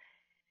 weeks.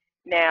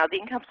 Now, the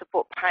income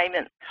support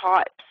payment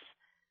types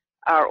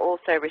are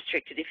also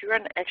restricted. If you're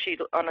actually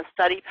on a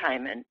study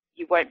payment,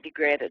 you won't be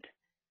granted.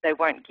 They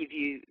won't give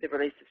you the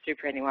release of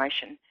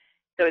superannuation.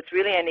 So it's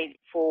really only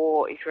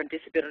for if you're on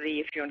disability,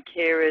 if you're on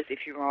carers, if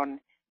you're on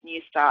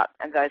New Start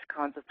and those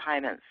kinds of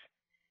payments.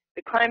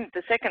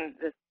 The second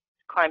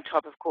claim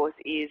type, of course,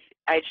 is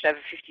aged over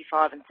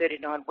 55 and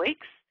 39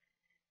 weeks.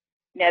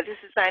 Now, this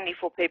is only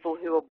for people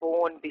who were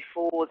born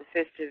before the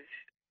 1st of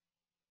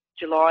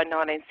July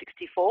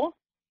 1964.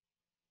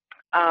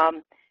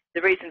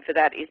 The reason for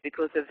that is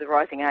because of the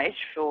rising age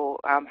for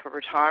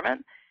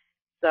retirement.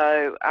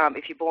 So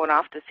if you're born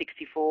after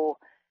 64,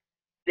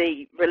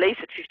 the release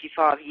at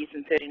 55 years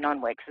and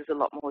 39 weeks is a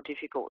lot more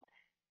difficult.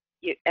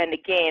 And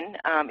again,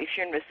 if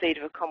you're in receipt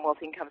of a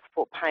Commonwealth Income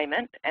Support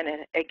payment, and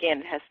it, again,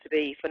 it has to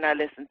be for no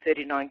less than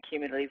 39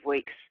 cumulative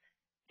weeks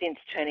since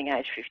turning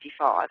age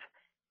 55.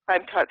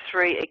 Claim type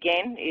 3,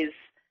 again, is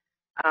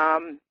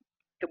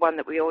the one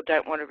that we all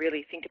don't want to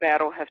really think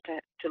about or have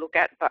to look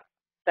at, but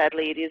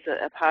sadly it is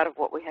a part of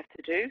what we have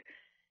to do.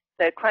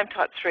 So claim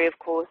type 3, of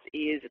course,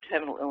 is a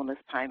terminal illness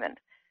payment.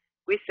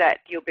 With that,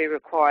 you'll be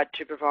required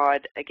to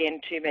provide, again,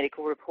 2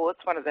 medical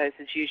reports. One of those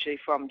is usually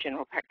from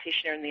general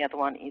practitioner and the other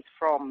one is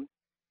from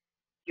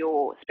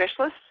your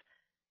specialist.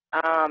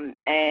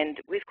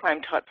 And with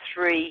claim type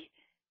 3,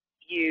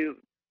 you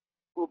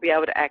will be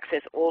able to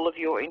access all of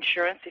your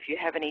insurance if you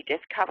have any death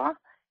cover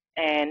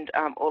and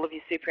all of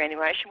your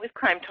superannuation. With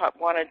claim type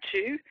 1 and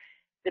 2,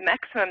 the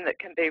maximum that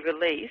can be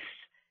released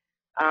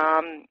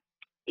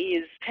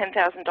is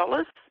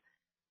 $10,000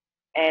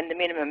 and the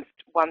minimum is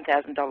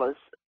 $1,000.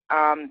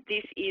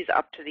 This is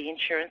up to the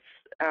insurance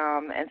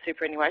and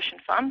superannuation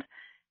fund,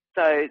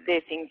 so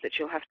they're things that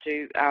you'll have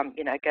to,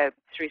 go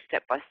through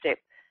step by step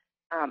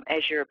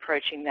as you're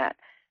approaching that.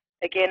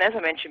 Again, as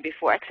I mentioned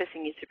before,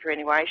 accessing your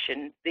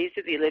superannuation, these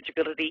are the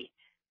eligibility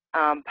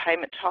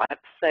payment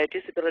types. So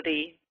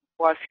disability,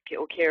 wife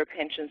or carer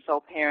pension,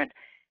 sole parent.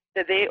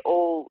 So they're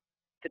all,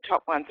 the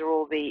top ones are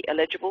all the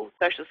eligible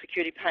social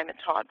security payment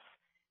types,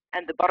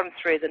 and the bottom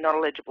 3 are the not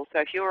eligible. So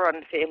if you're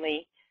on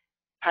family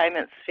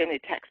payments, family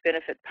tax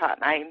benefit Part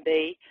A and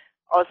B,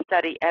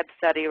 Austudy,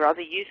 Abstudy or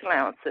other use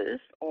allowances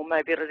or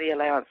mobility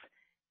allowance,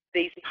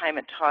 these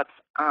payment types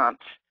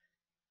aren't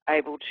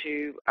able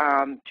to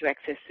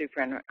access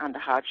super under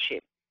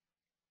hardship.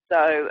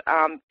 So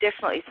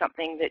definitely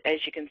something that,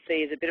 as you can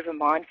see, is a bit of a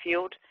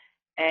minefield,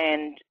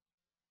 and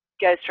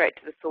go straight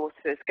to the source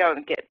first. Go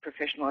and get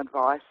professional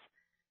advice,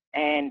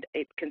 and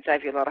it can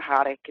save you a lot of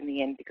heartache in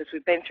the end, because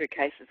we've been through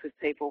cases with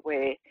people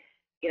where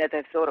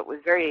they've thought it was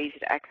very easy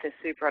to access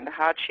super under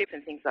hardship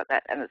and things like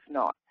that, and it's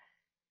not.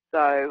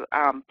 So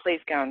please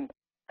go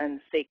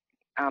and seek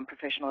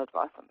professional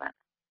advice on that.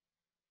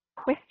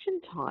 Question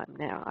time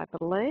now, I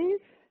believe.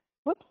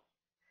 Whoops.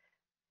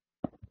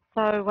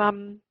 So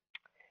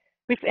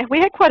we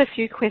had quite a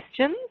few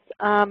questions.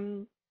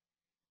 So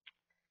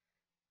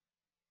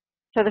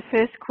the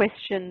first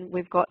question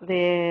we've got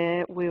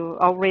there,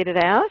 I'll read it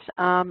out,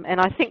 and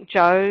I think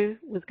Joe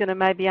was going to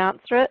maybe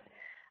answer it.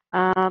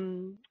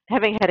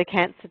 Having had a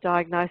cancer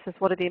diagnosis,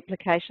 what are the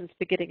implications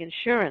for getting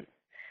insurance?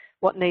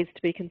 What needs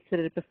to be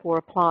considered before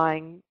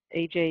applying,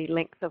 e.g.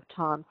 length of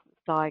time since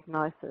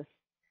diagnosis?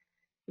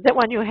 Is that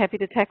one you're happy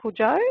to tackle,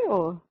 Joe?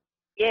 Or?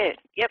 Yeah,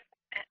 yep,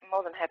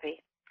 more than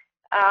happy.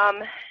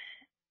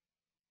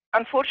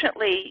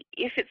 Unfortunately,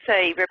 if it's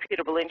a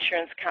reputable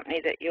insurance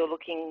company that you're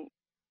looking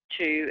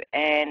to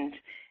and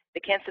the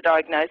cancer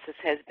diagnosis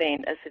has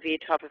been a severe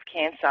type of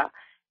cancer,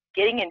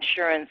 getting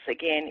insurance,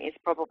 again, is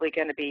probably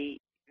going to be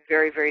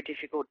very, very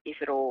difficult,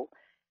 if at all.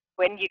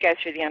 When you go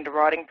through the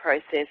underwriting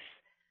process,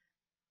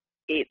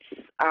 it's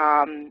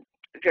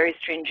very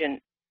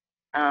stringent.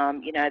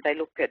 They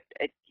look at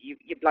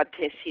your blood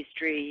test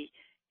history,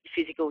 your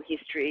physical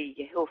history,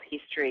 your health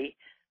history,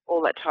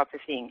 all that type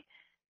of thing.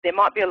 There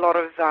might be a lot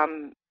of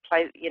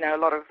a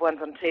lot of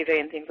ones on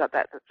TV and things like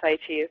that that say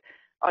to you,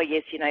 oh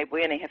yes, you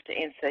only have to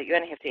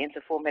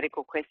answer 4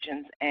 medical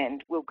questions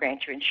and we'll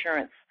grant you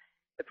insurance.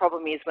 The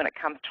problem is when it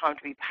comes time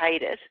to be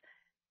paid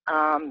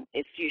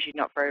it's usually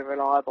not very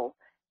reliable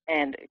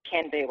and it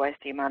can be a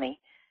waste of your money.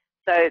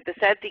 So the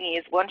sad thing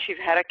is, once you've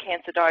had a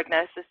cancer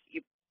diagnosis,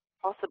 you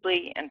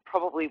possibly and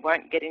probably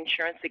won't get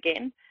insurance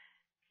again.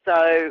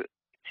 So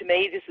to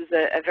me, this is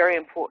a very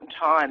important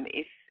time.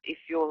 If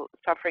you're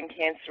suffering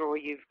cancer or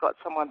you've got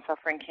someone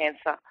suffering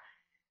cancer,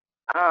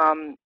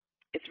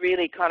 it's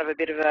really kind of a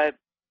bit of a,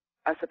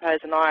 I suppose,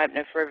 an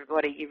eye-opener for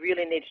everybody. You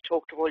really need to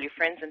talk to all your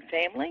friends and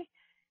family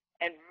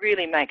and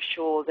really make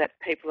sure that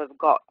people have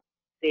got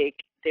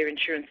their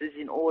insurances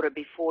in order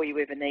before you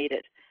ever need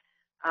it.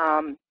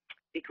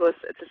 Because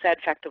it's a sad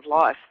fact of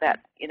life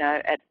that,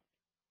 at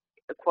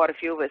quite a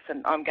few of us,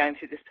 and I'm going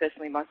through this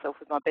personally myself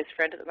with my best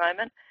friend at the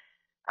moment,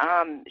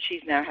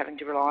 she's now having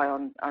to rely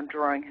on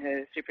drawing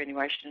her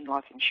superannuation and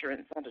life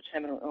insurance under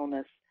terminal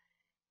illness.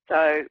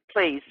 So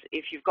please,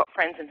 if you've got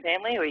friends and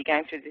family or you're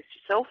going through this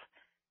yourself,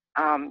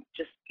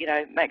 just,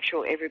 make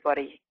sure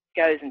everybody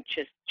goes and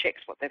just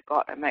checks what they've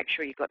got and make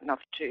sure you've got enough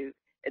to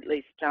at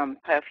least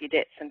pay off your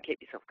debts and keep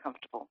yourself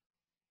comfortable.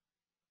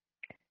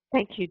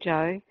 Thank you,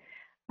 Joe.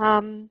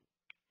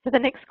 So the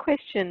next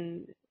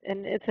question,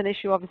 and it's an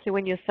issue obviously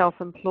when you're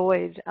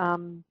self-employed,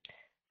 so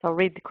I'll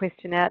read the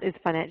question out. Is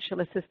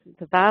financial assistance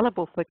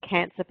available for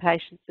cancer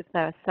patients if they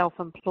are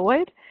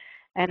self-employed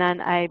and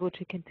unable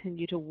to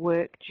continue to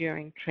work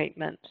during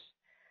treatment?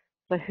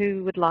 So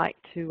who would like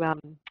to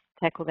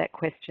tackle that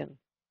question?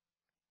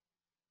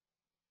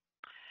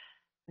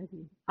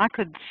 I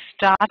could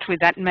start with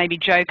that and maybe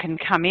Joe can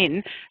come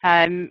in.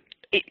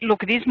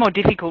 Look, it is more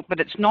difficult, but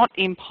it's not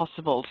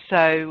impossible.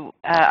 So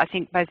I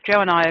think both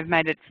Joe and I have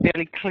made it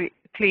fairly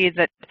clear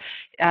that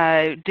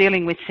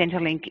dealing with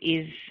Centrelink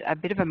is a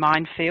bit of a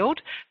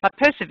minefield, but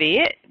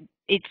persevere.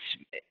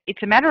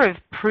 It's a matter of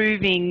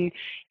proving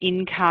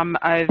income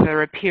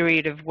over a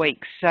period of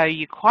weeks. So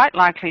you're quite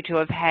likely to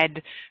have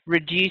had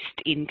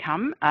reduced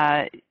income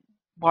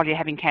while you're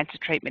having cancer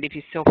treatment if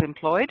you're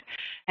self-employed.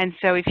 And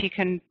so if you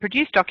can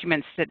produce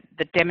documents that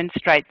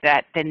demonstrate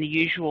that, then the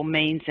usual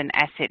means and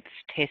assets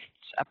tests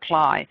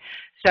apply.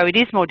 So it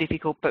is more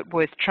difficult, but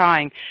worth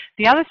trying.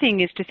 The other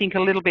thing is to think a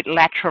little bit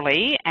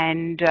laterally,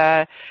 and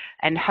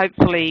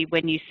hopefully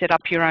when you set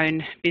up your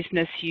own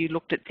business, you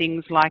looked at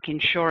things like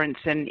insurance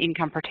and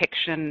income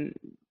protection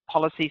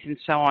policies and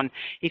so on.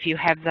 If you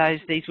have those,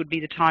 these would be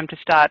the time to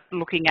start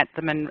looking at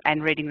them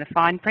and reading the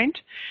fine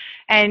print.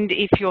 And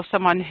if you're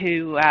someone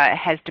who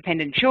has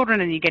dependent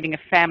children and you're getting a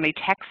family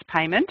tax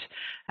payment,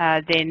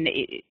 then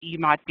you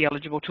might be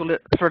eligible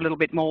for a little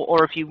bit more.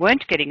 Or if you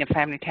weren't getting a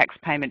family tax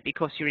payment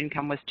because your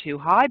income was too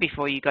high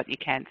before you got your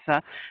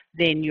cancer,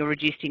 then your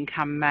reduced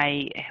income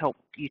may help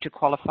you to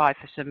qualify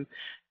for some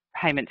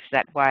payments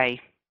that way.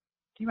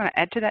 Do you want to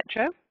add to that,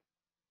 Jo?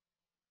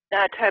 No,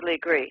 I totally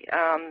agree.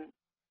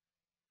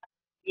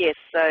 Yes,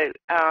 so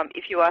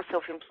if you are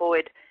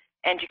self-employed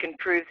and you can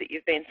prove that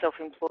you've been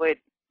self-employed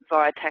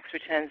via tax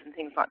returns and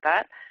things like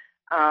that,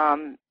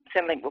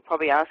 Centrelink will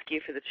probably ask you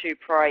for the 2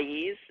 prior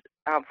years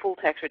full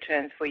tax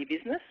returns for your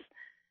business,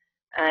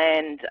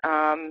 and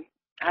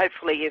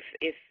hopefully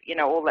if you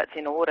know all that's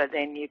in order,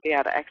 then you'll be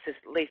able to access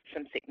at least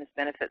some sickness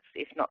benefits,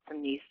 if not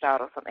some New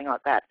Start or something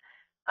like that,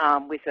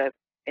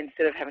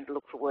 instead of having to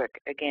look for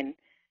work again.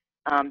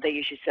 They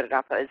usually set it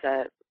up as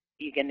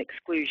you get an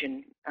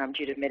exclusion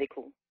due to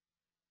medical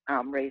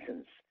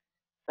reasons.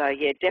 So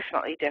yeah,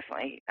 definitely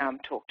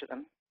talk to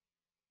them.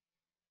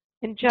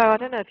 And Jo, I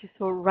don't know if you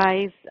saw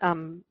Ray's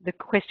the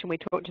question we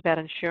talked about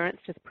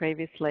insurance just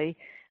previously,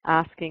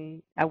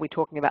 asking, are we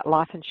talking about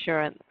life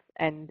insurance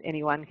and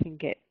anyone can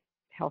get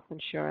health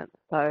insurance?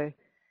 So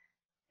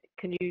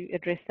can you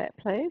address that,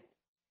 please?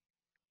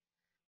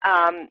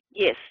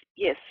 Yes.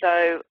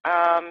 So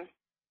I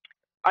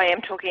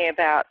am talking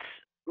about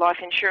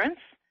life insurance.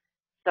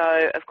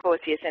 So of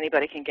course, yes,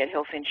 anybody can get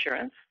health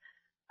insurance.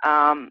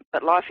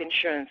 But life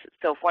insurance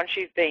itself, once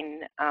you've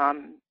been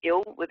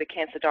ill with a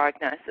cancer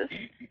diagnosis,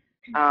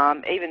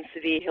 even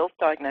severe health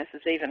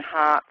diagnosis, even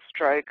heart,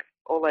 stroke,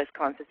 all those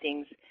kinds of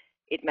things,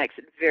 it makes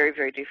it very,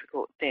 very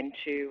difficult then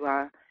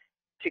to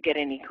get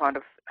any kind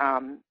of,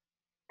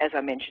 as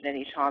I mentioned,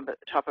 any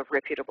type of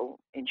reputable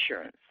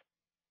insurance.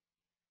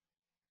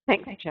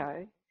 Thanks,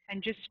 Jo.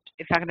 And just,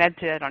 if I can add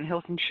to that on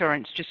health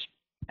insurance, just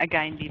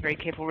again, be very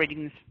careful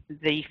reading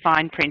the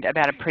fine print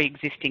about a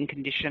pre-existing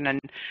condition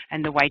and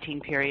the waiting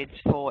periods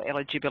for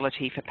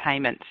eligibility for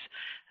payments.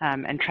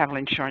 And travel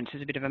insurance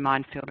is a bit of a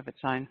minefield of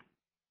its own.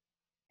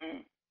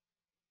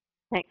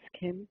 Thanks,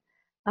 Kim.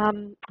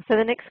 So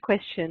the next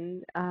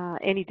question,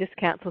 any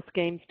discounts or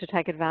schemes to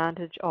take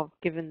advantage of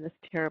given this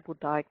terrible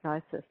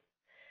diagnosis?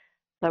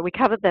 So we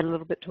covered that a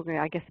little bit, talking,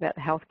 I guess, about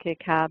the healthcare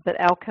card, but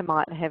Alka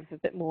might have a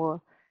bit more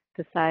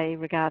to say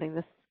regarding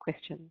this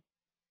question.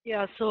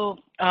 Yeah, so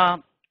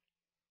I'd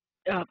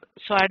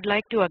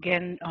like to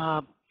again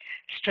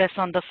stress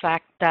on the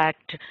fact that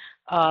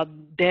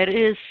there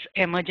is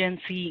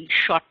emergency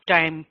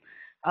short-time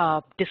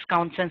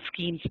discounts and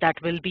schemes that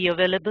will be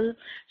available.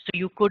 So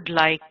you could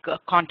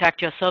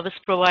contact your service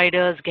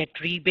providers, get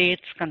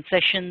rebates,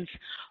 concessions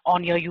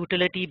on your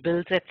utility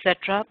bills,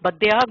 etc.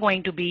 But they are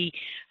going to be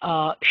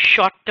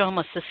short-term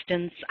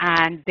assistance,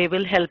 and they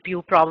will help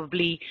you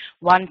probably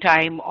one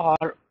time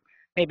or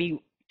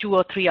maybe 2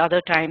 or 3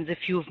 other times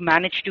if you've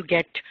managed to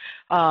get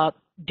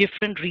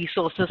different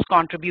resources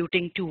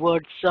contributing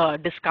towards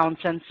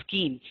discounts and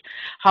schemes.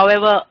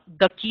 However,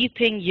 the key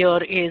thing here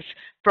is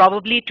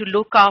probably to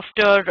look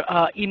after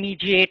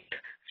immediate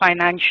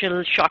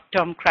financial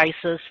short-term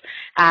crisis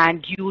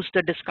and use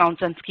the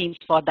discounts and schemes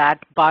for that.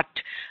 But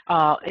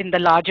in the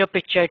larger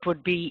picture,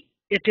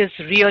 it is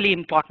really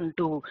important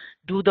to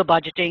do the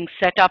budgeting,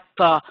 set up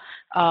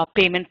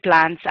payment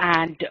plans,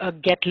 and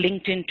get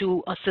linked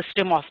into a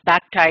system of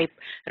that type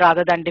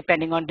rather than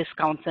depending on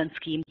discounts and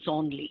schemes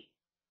only.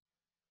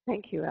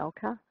 Thank you,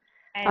 Alka.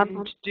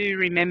 And do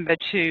remember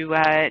to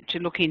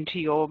look into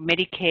your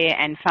Medicare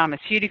and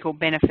pharmaceutical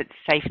benefits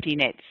safety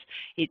nets.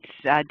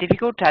 It's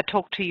difficult to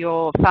talk to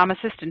your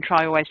pharmacist and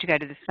try always to go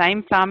to the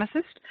same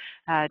pharmacist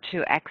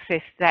to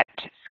access that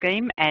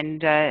scheme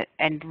and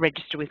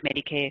register with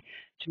Medicare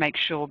to make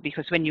sure,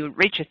 because when you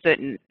reach a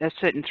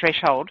certain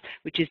threshold,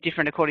 which is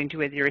different according to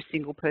whether you're a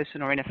single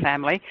person or in a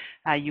family,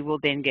 you will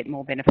then get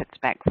more benefits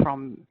back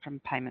from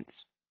payments.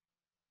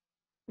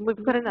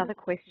 We've got another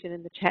question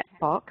in the chat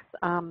box.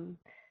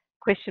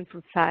 Question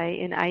from Faye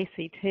in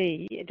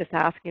ACT, just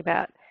asking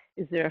about,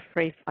 is there a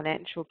free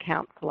financial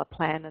counsellor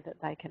planner that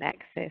they can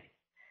access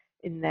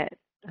in that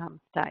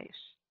state?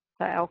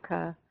 So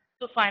Alka.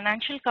 So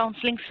financial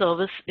counselling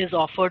service is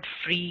offered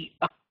free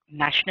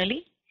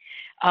nationally.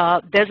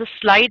 There's a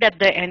slide at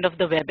the end of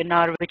the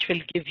webinar which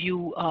will give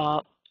you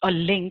a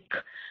link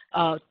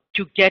to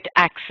to get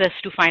access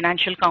to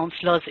financial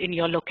counselors in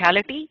your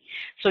locality.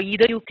 So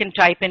either you can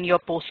type in your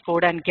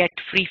postcode and get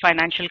free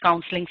financial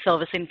counseling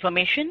service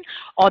information,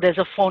 or there's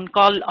a phone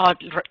call or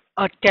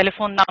a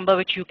telephone number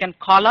which you can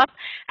call up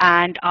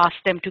and ask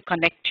them to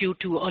connect you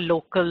to a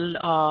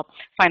local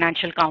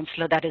financial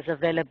counselor that is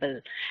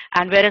available.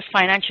 And whereas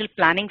financial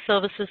planning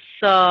services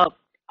are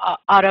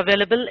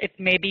available, it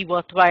may be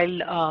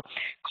worthwhile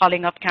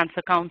calling up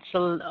Cancer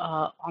Council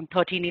on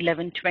 13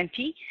 11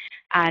 20,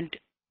 and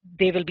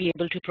they will be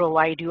able to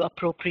provide you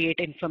appropriate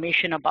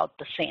information about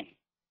the same.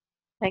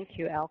 Thank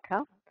you,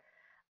 Alka.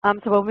 So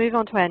we'll move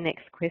on to our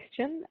next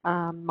question.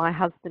 My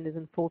husband is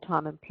in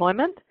full-time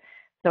employment,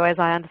 so as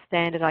I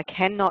understand it, I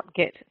cannot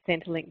get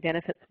Centrelink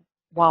benefits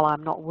while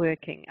I'm not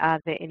working.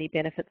 Are there any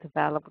benefits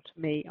available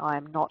to me I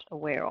am not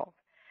aware of?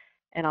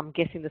 And I'm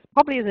guessing this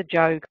probably is a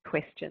Joe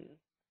question.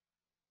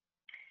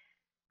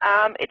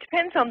 It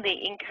depends on the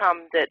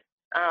income that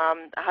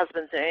a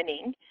husband's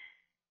earning.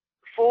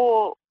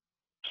 For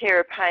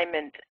carer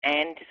payment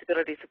and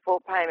disability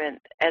support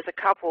payment, as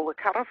a couple, the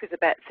cut-off is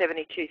about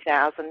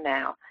 $72,000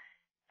 now.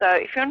 So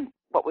if you're on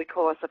what we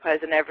call, I suppose,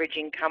 an average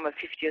income of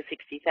 $50,000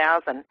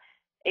 or $60,000,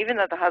 even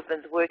though the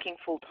husband's working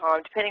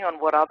full-time, depending on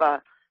what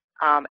other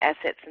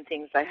assets and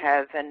things they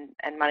have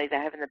and money they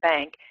have in the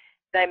bank,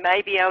 they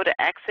may be able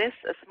to access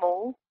a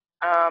small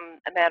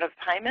amount of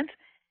payment.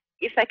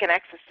 If they can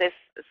access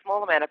a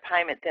small amount of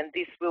payment, then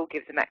this will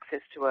give them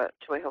access to a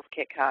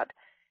healthcare card,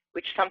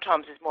 which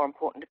sometimes is more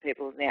important to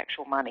people than the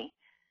actual money,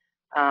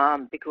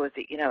 because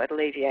it, it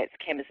alleviates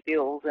chemist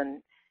bills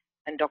and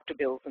doctor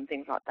bills and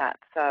things like that.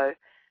 So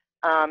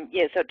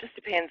yeah, so it just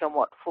depends on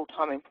what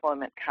full-time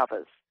employment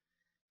covers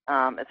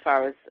as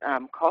far as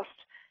cost.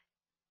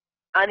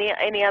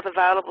 Any other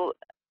available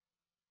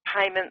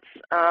payments,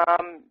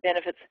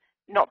 benefits?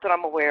 Not that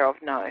I'm aware of,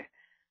 no.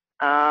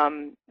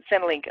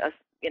 Centrelink,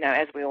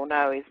 as we all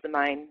know, is the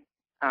main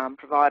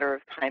provider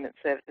of payment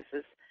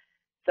services.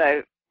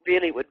 So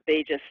really it would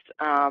be just,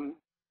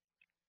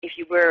 if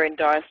you were in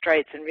dire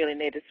straits and really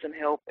needed some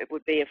help, it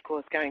would be, of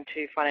course, going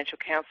to financial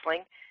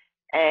counselling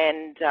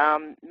and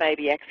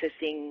maybe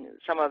accessing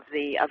some of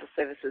the other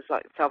services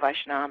like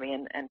Salvation Army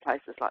and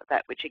places like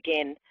that, which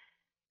again,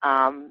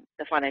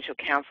 the financial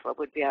counsellor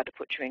would be able to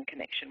put you in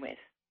connection with.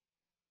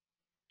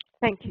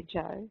 Thank you,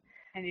 Jo.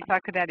 And if I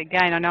could add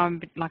again, I know I'm a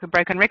bit like a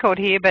broken record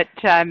here, but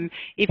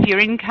if your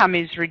income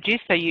is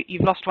reduced, so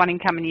you've lost one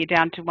income and you're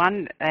down to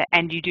one,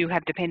 and you do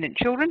have dependent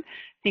children,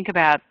 think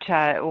about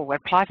or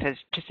apply to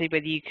see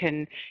whether you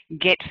can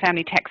get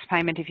family tax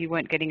payment if you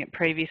weren't getting it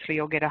previously,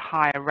 or get a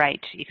higher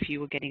rate if you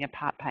were getting a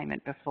part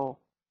payment before.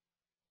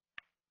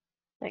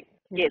 Thanks.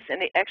 Yes,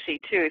 and actually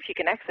too, if you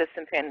can access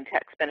some family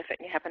tax benefit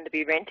and you happen to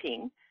be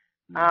renting,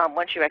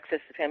 once you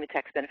access the family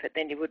tax benefit,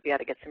 then you would be able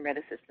to get some rent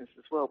assistance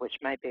as well, which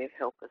may be of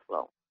help as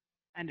well.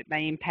 And it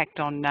may impact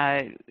on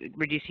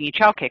reducing your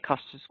childcare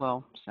costs as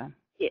well. So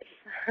yes,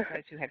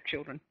 those who have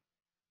children.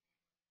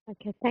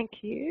 Okay, thank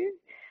you.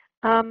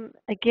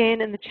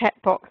 Again, in the chat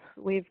box,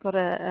 we've got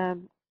a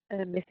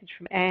message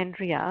from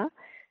Andrea.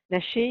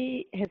 Now,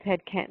 she has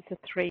had cancer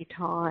 3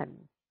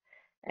 times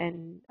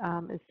and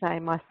is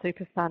saying my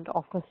super fund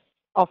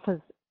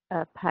offers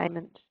a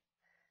payment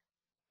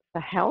for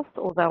health,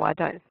 although I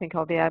don't think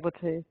I'll be able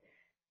to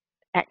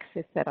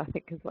access that, I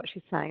think is what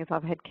she's saying, is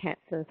I've had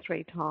cancer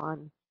 3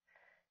 times.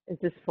 Is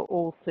this for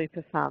all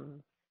super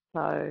funds?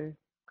 So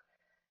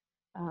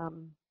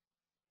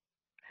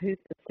who's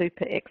the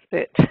super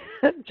expert?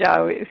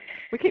 Jo.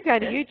 We keep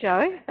going to you,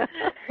 Jo.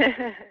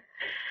 Does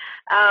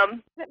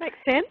that make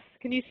sense?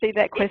 Can you see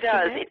that question?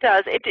 It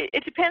does.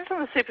 It depends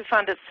on the super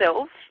fund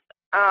itself.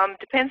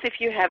 Depends if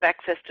you have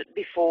accessed it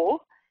before.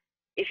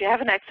 If you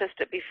haven't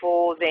accessed it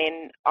before,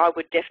 then I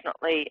would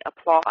definitely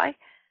apply.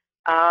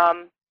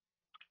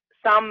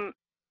 Some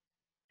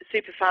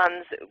super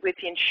funds with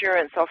the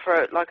insurance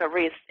offer like a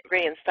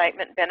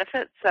reinstatement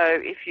benefit. So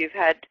if you've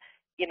had,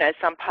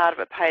 some part of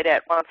it paid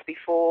out once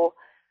before,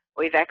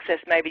 or you've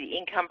accessed maybe the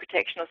income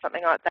protection or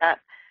something like that,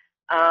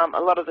 a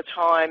lot of the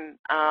time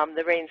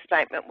the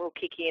reinstatement will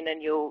kick in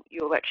and you'll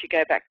actually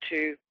go back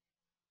to,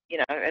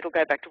 it'll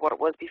go back to what it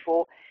was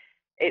before.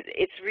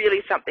 It's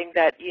really something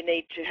that you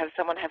need to have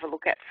someone have a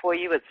look at for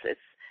you.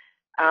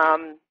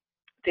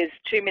 There's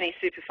too many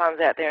super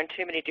funds out there and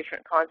too many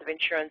different kinds of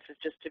insurances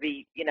just to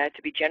be,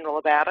 to be general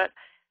about it.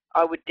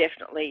 I would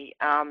definitely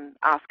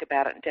ask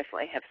about it and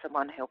definitely have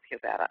someone help you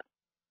about it.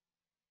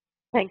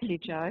 Thank you,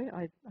 Jo.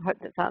 I hope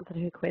that's answered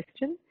her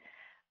question.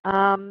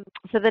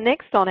 So the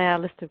next on our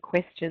list of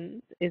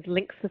questions is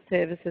links for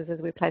services as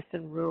we're placed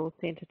in Rural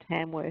Centre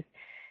Tamworth.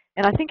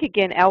 And I think,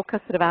 again, Alka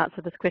sort of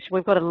answered this question.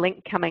 We've got a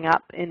link coming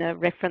up in a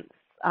reference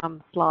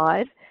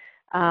slide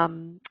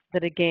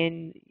that,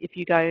 again, if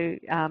you go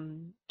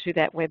to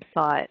that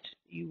website,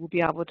 you will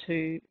be able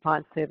to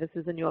find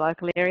services in your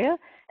local area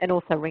and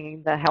also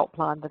ringing the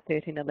helpline, the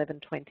 13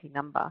 11 20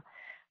 number.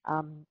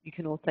 You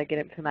can also get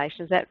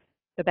information. Is that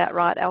about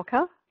right,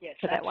 Alka? Yes,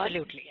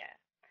 absolutely. Yeah.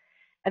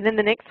 And then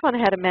the next one,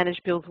 how to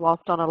manage bills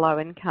whilst on a low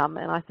income,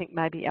 and I think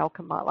maybe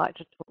Alka might like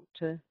to talk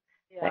to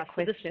that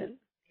question.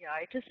 Yeah,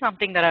 it is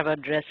something that I've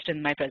addressed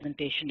in my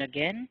presentation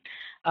again.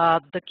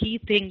 The key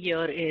thing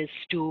here is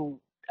to,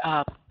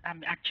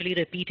 I'm actually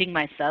repeating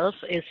myself,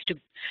 is to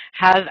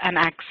have an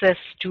access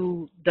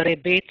to the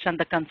rebates and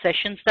the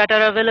concessions that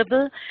are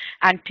available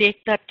and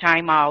take that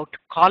time out,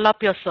 call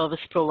up your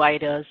service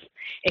providers,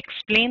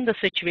 explain the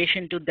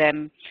situation to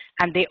them,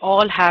 and they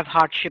all have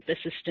hardship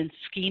assistance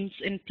schemes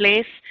in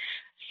place.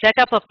 Set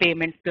up a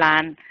payment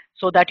plan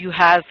so that you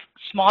have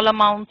small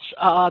amounts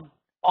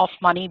of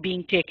money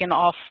being taken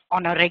off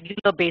on a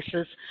regular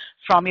basis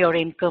from your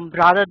income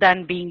rather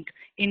than being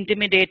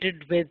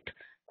intimidated with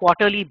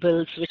quarterly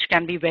bills, which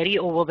can be very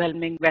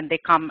overwhelming when they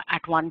come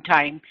at one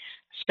time,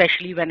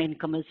 especially when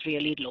income is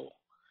really low.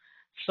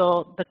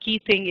 So the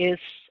key thing is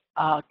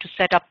to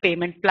set up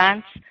payment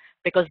plans,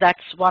 because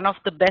that's one of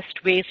the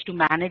best ways to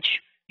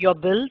manage your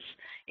bills.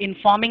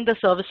 Informing the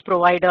service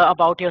provider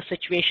about your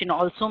situation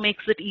also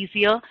makes it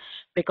easier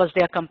because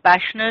they are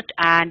compassionate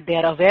and they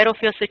are aware of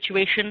your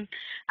situation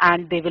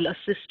and they will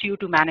assist you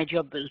to manage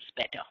your bills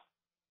better.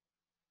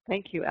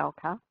 Thank you,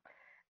 Alka.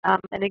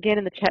 And again,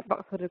 in the chat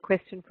box, I had a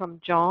question from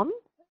John,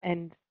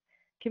 and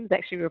Kim's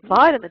actually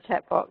replied in the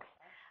chat box.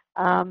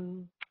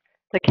 So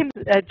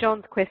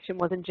John's question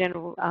was, in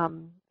general,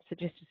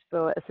 suggestions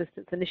for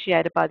assistance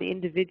initiated by the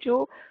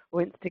individual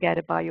or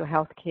instigated by your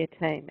healthcare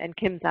team. And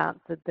Kim's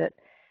answered that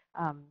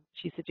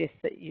she suggests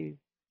that you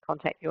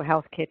contact your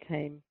healthcare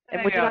team.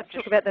 And would you like to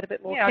talk about that a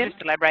bit more, Kim? Kim? I'll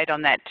just elaborate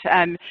on that.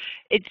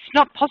 It's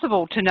not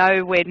possible to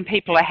know when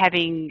people are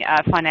having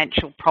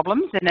financial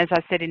problems, and as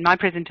I said in my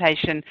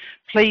presentation,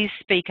 please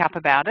speak up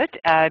about it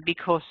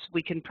because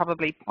we can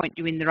probably point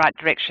you in the right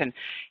direction.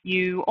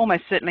 You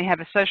almost certainly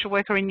have a social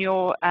worker in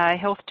your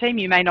health team.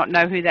 You may not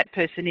know who that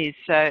person is,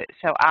 so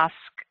ask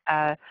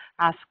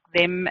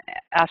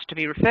to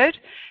be referred,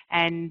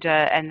 and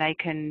they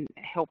can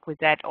help with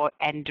that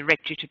and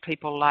direct you to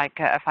people like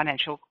a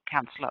financial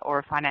counsellor or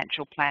a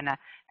financial planner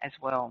as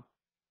well.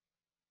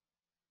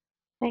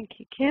 Thank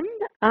you, Kim.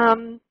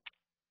 So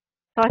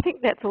I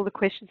think that's all the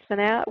questions for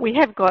now. We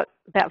have got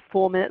about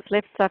 4 minutes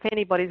left, so if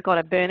anybody's got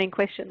a burning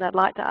question they'd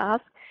like to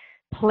ask,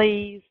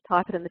 please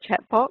type it in the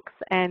chat box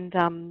and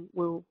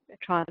we'll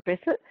try and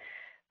address it.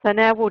 So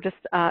now we'll just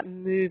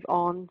move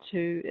on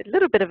to a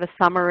little bit of a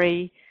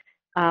summary.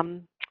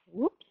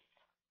 Whoops,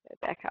 go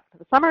back up to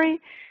the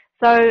summary.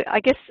 So I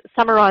guess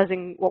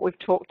summarising what we've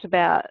talked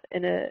about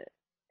in a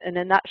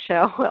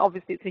nutshell,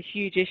 obviously it's a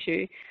huge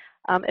issue.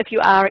 If you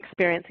are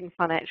experiencing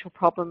financial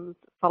problems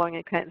following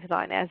a cancer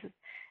diagnosis,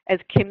 as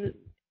Kim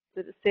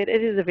said,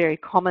 it is a very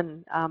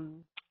common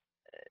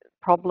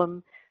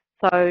problem.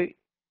 So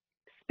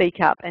speak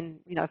up and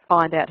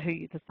find out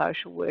who the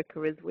social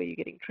worker is, where you're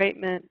getting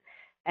treatment,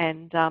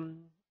 and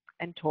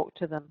talk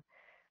to them.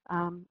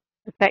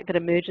 The fact that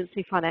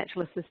emergency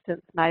financial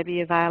assistance may be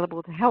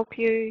available to help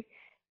you.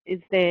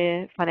 Is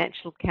there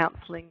financial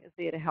counselling is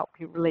there to help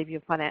you relieve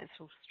your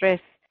financial stress,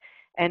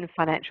 and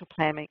financial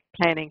planning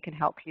can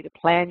help you to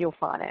plan your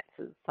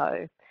finances.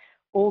 So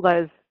all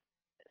those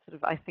sort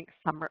of, I think,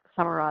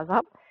 summarise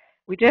up.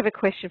 We do have a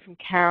question from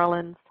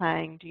Carolyn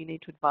saying, do you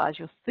need to advise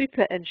your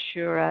super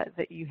insurer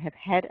that you have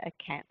had a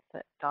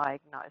cancer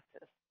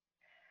diagnosis?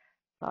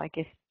 So I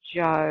guess,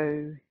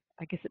 Jo,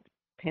 it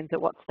depends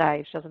at what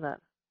stage, doesn't it?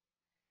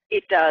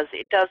 It does.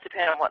 It does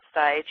depend on what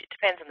stage. It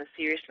depends on the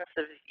seriousness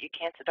of your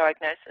cancer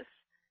diagnosis.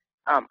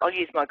 I'll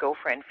use my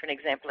girlfriend for an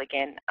example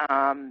again.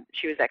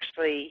 She was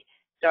actually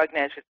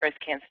diagnosed with breast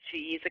cancer 2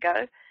 years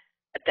ago.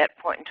 At that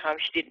point in time,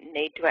 she didn't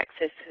need to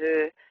access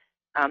her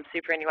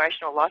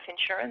superannuation or life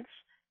insurance.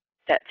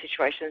 That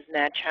situation has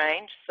now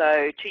changed.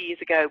 So 2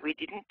 years ago, we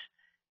didn't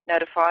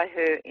notify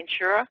her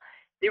insurer.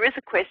 There is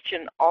a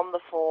question on the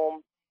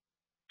form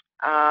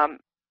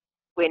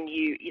when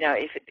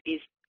if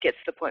it gets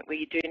to the point where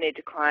you do need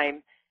to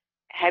claim,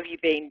 have you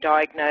been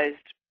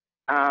diagnosed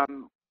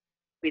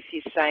with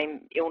his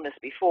same illness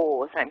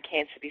before or same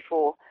cancer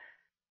before?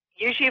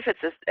 Usually if it's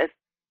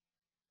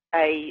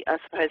I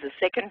suppose a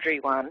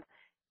secondary one,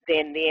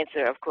 then the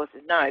answer of course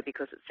is no,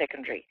 because it's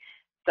secondary.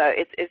 So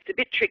it's a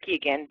bit tricky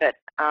again, but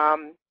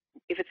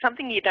if it's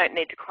something you don't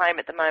need to claim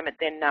at the moment,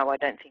 then no, I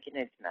don't think you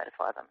need to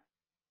notify them,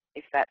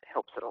 if that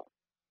helps at all.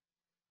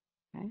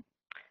 Okay.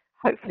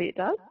 Hopefully it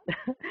does.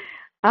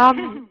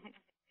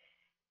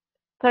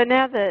 So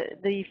now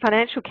the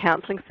financial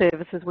counselling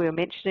services we were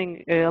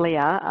mentioning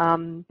earlier,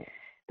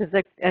 there's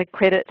a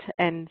credit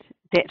and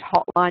debt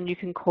hotline you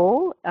can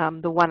call,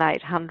 the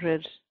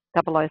 1800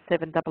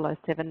 007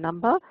 007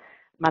 number,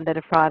 Monday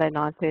to Friday,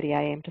 9:30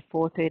 a.m. to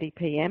 4:30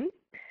 p.m.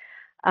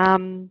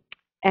 And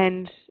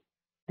then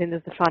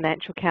there's the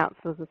Financial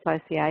Counsellors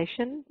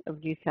Association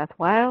of New South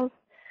Wales.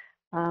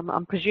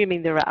 I'm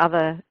presuming there are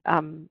other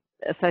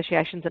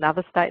associations in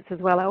other states as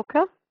well,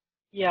 Alka?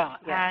 Yeah.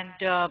 And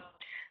so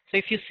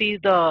if you see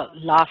the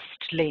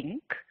last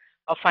link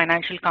of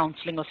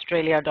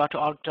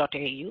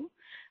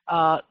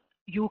financialcounselingaustralia.org.au,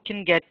 you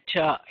can get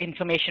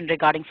information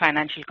regarding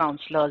financial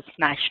counsellors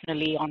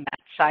nationally on that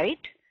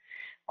site.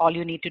 all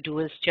you need to do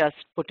is just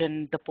put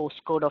in the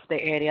postcode of the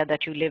area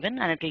that you live in,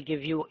 and it will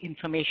give you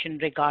information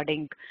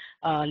regarding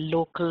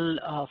local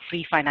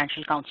free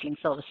financial counseling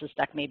services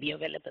that may be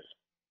available.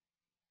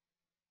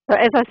 So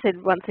as I said,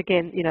 once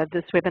again,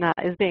 this webinar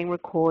is being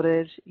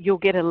recorded.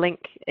 You'll get a link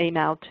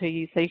emailed to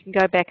you, so you can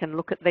go back and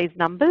look at these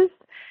numbers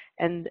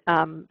and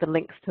the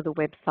links to the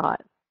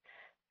website.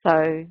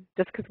 So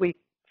just because we're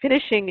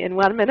finishing in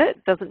 1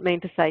 minute doesn't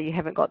mean to say you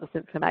haven't got this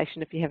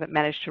information if you haven't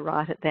managed to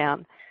write it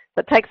down.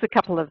 So it takes a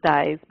couple of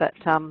days, but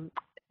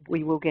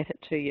we will get it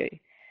to you.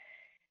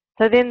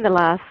 So then the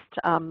last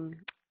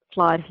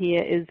slide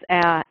here is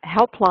our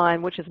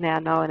helpline, which is now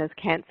known as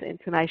Cancer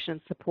Information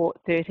and Support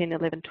 13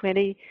 11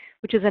 20,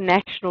 which is a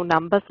national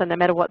number. So no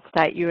matter what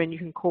state you're in, you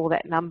can call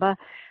that number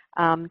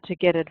to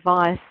get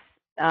advice.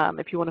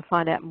 If you want to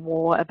find out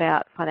more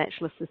about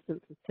financial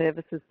assistance and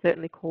services,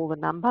 certainly call the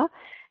number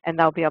and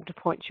they'll be able to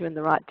point you in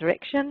the right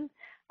direction.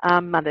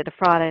 Monday to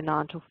Friday,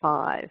 9 till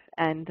 5.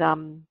 And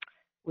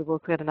we've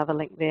also got another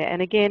link there.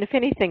 And again, if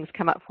anything's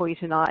come up for you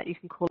tonight, you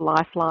can call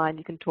Lifeline.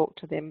 You can talk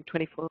to them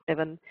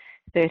 24/7,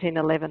 13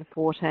 11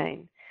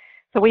 14.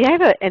 So we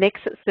have an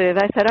exit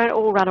survey, so don't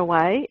all run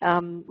away.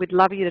 We'd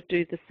love you to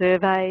do the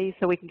survey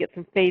so we can get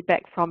some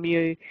feedback from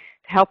you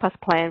to help us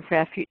plan for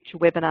our future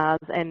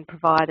webinars and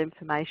provide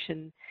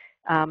information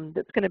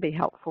that's going to be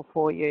helpful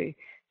for you.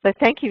 So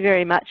thank you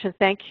very much, and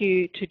thank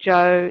you to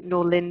Joe,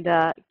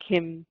 Norlinda,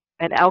 Kim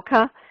and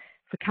Alka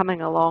for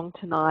coming along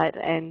tonight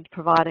and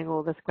providing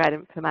all this great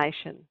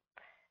information.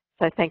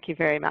 So thank you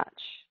very much.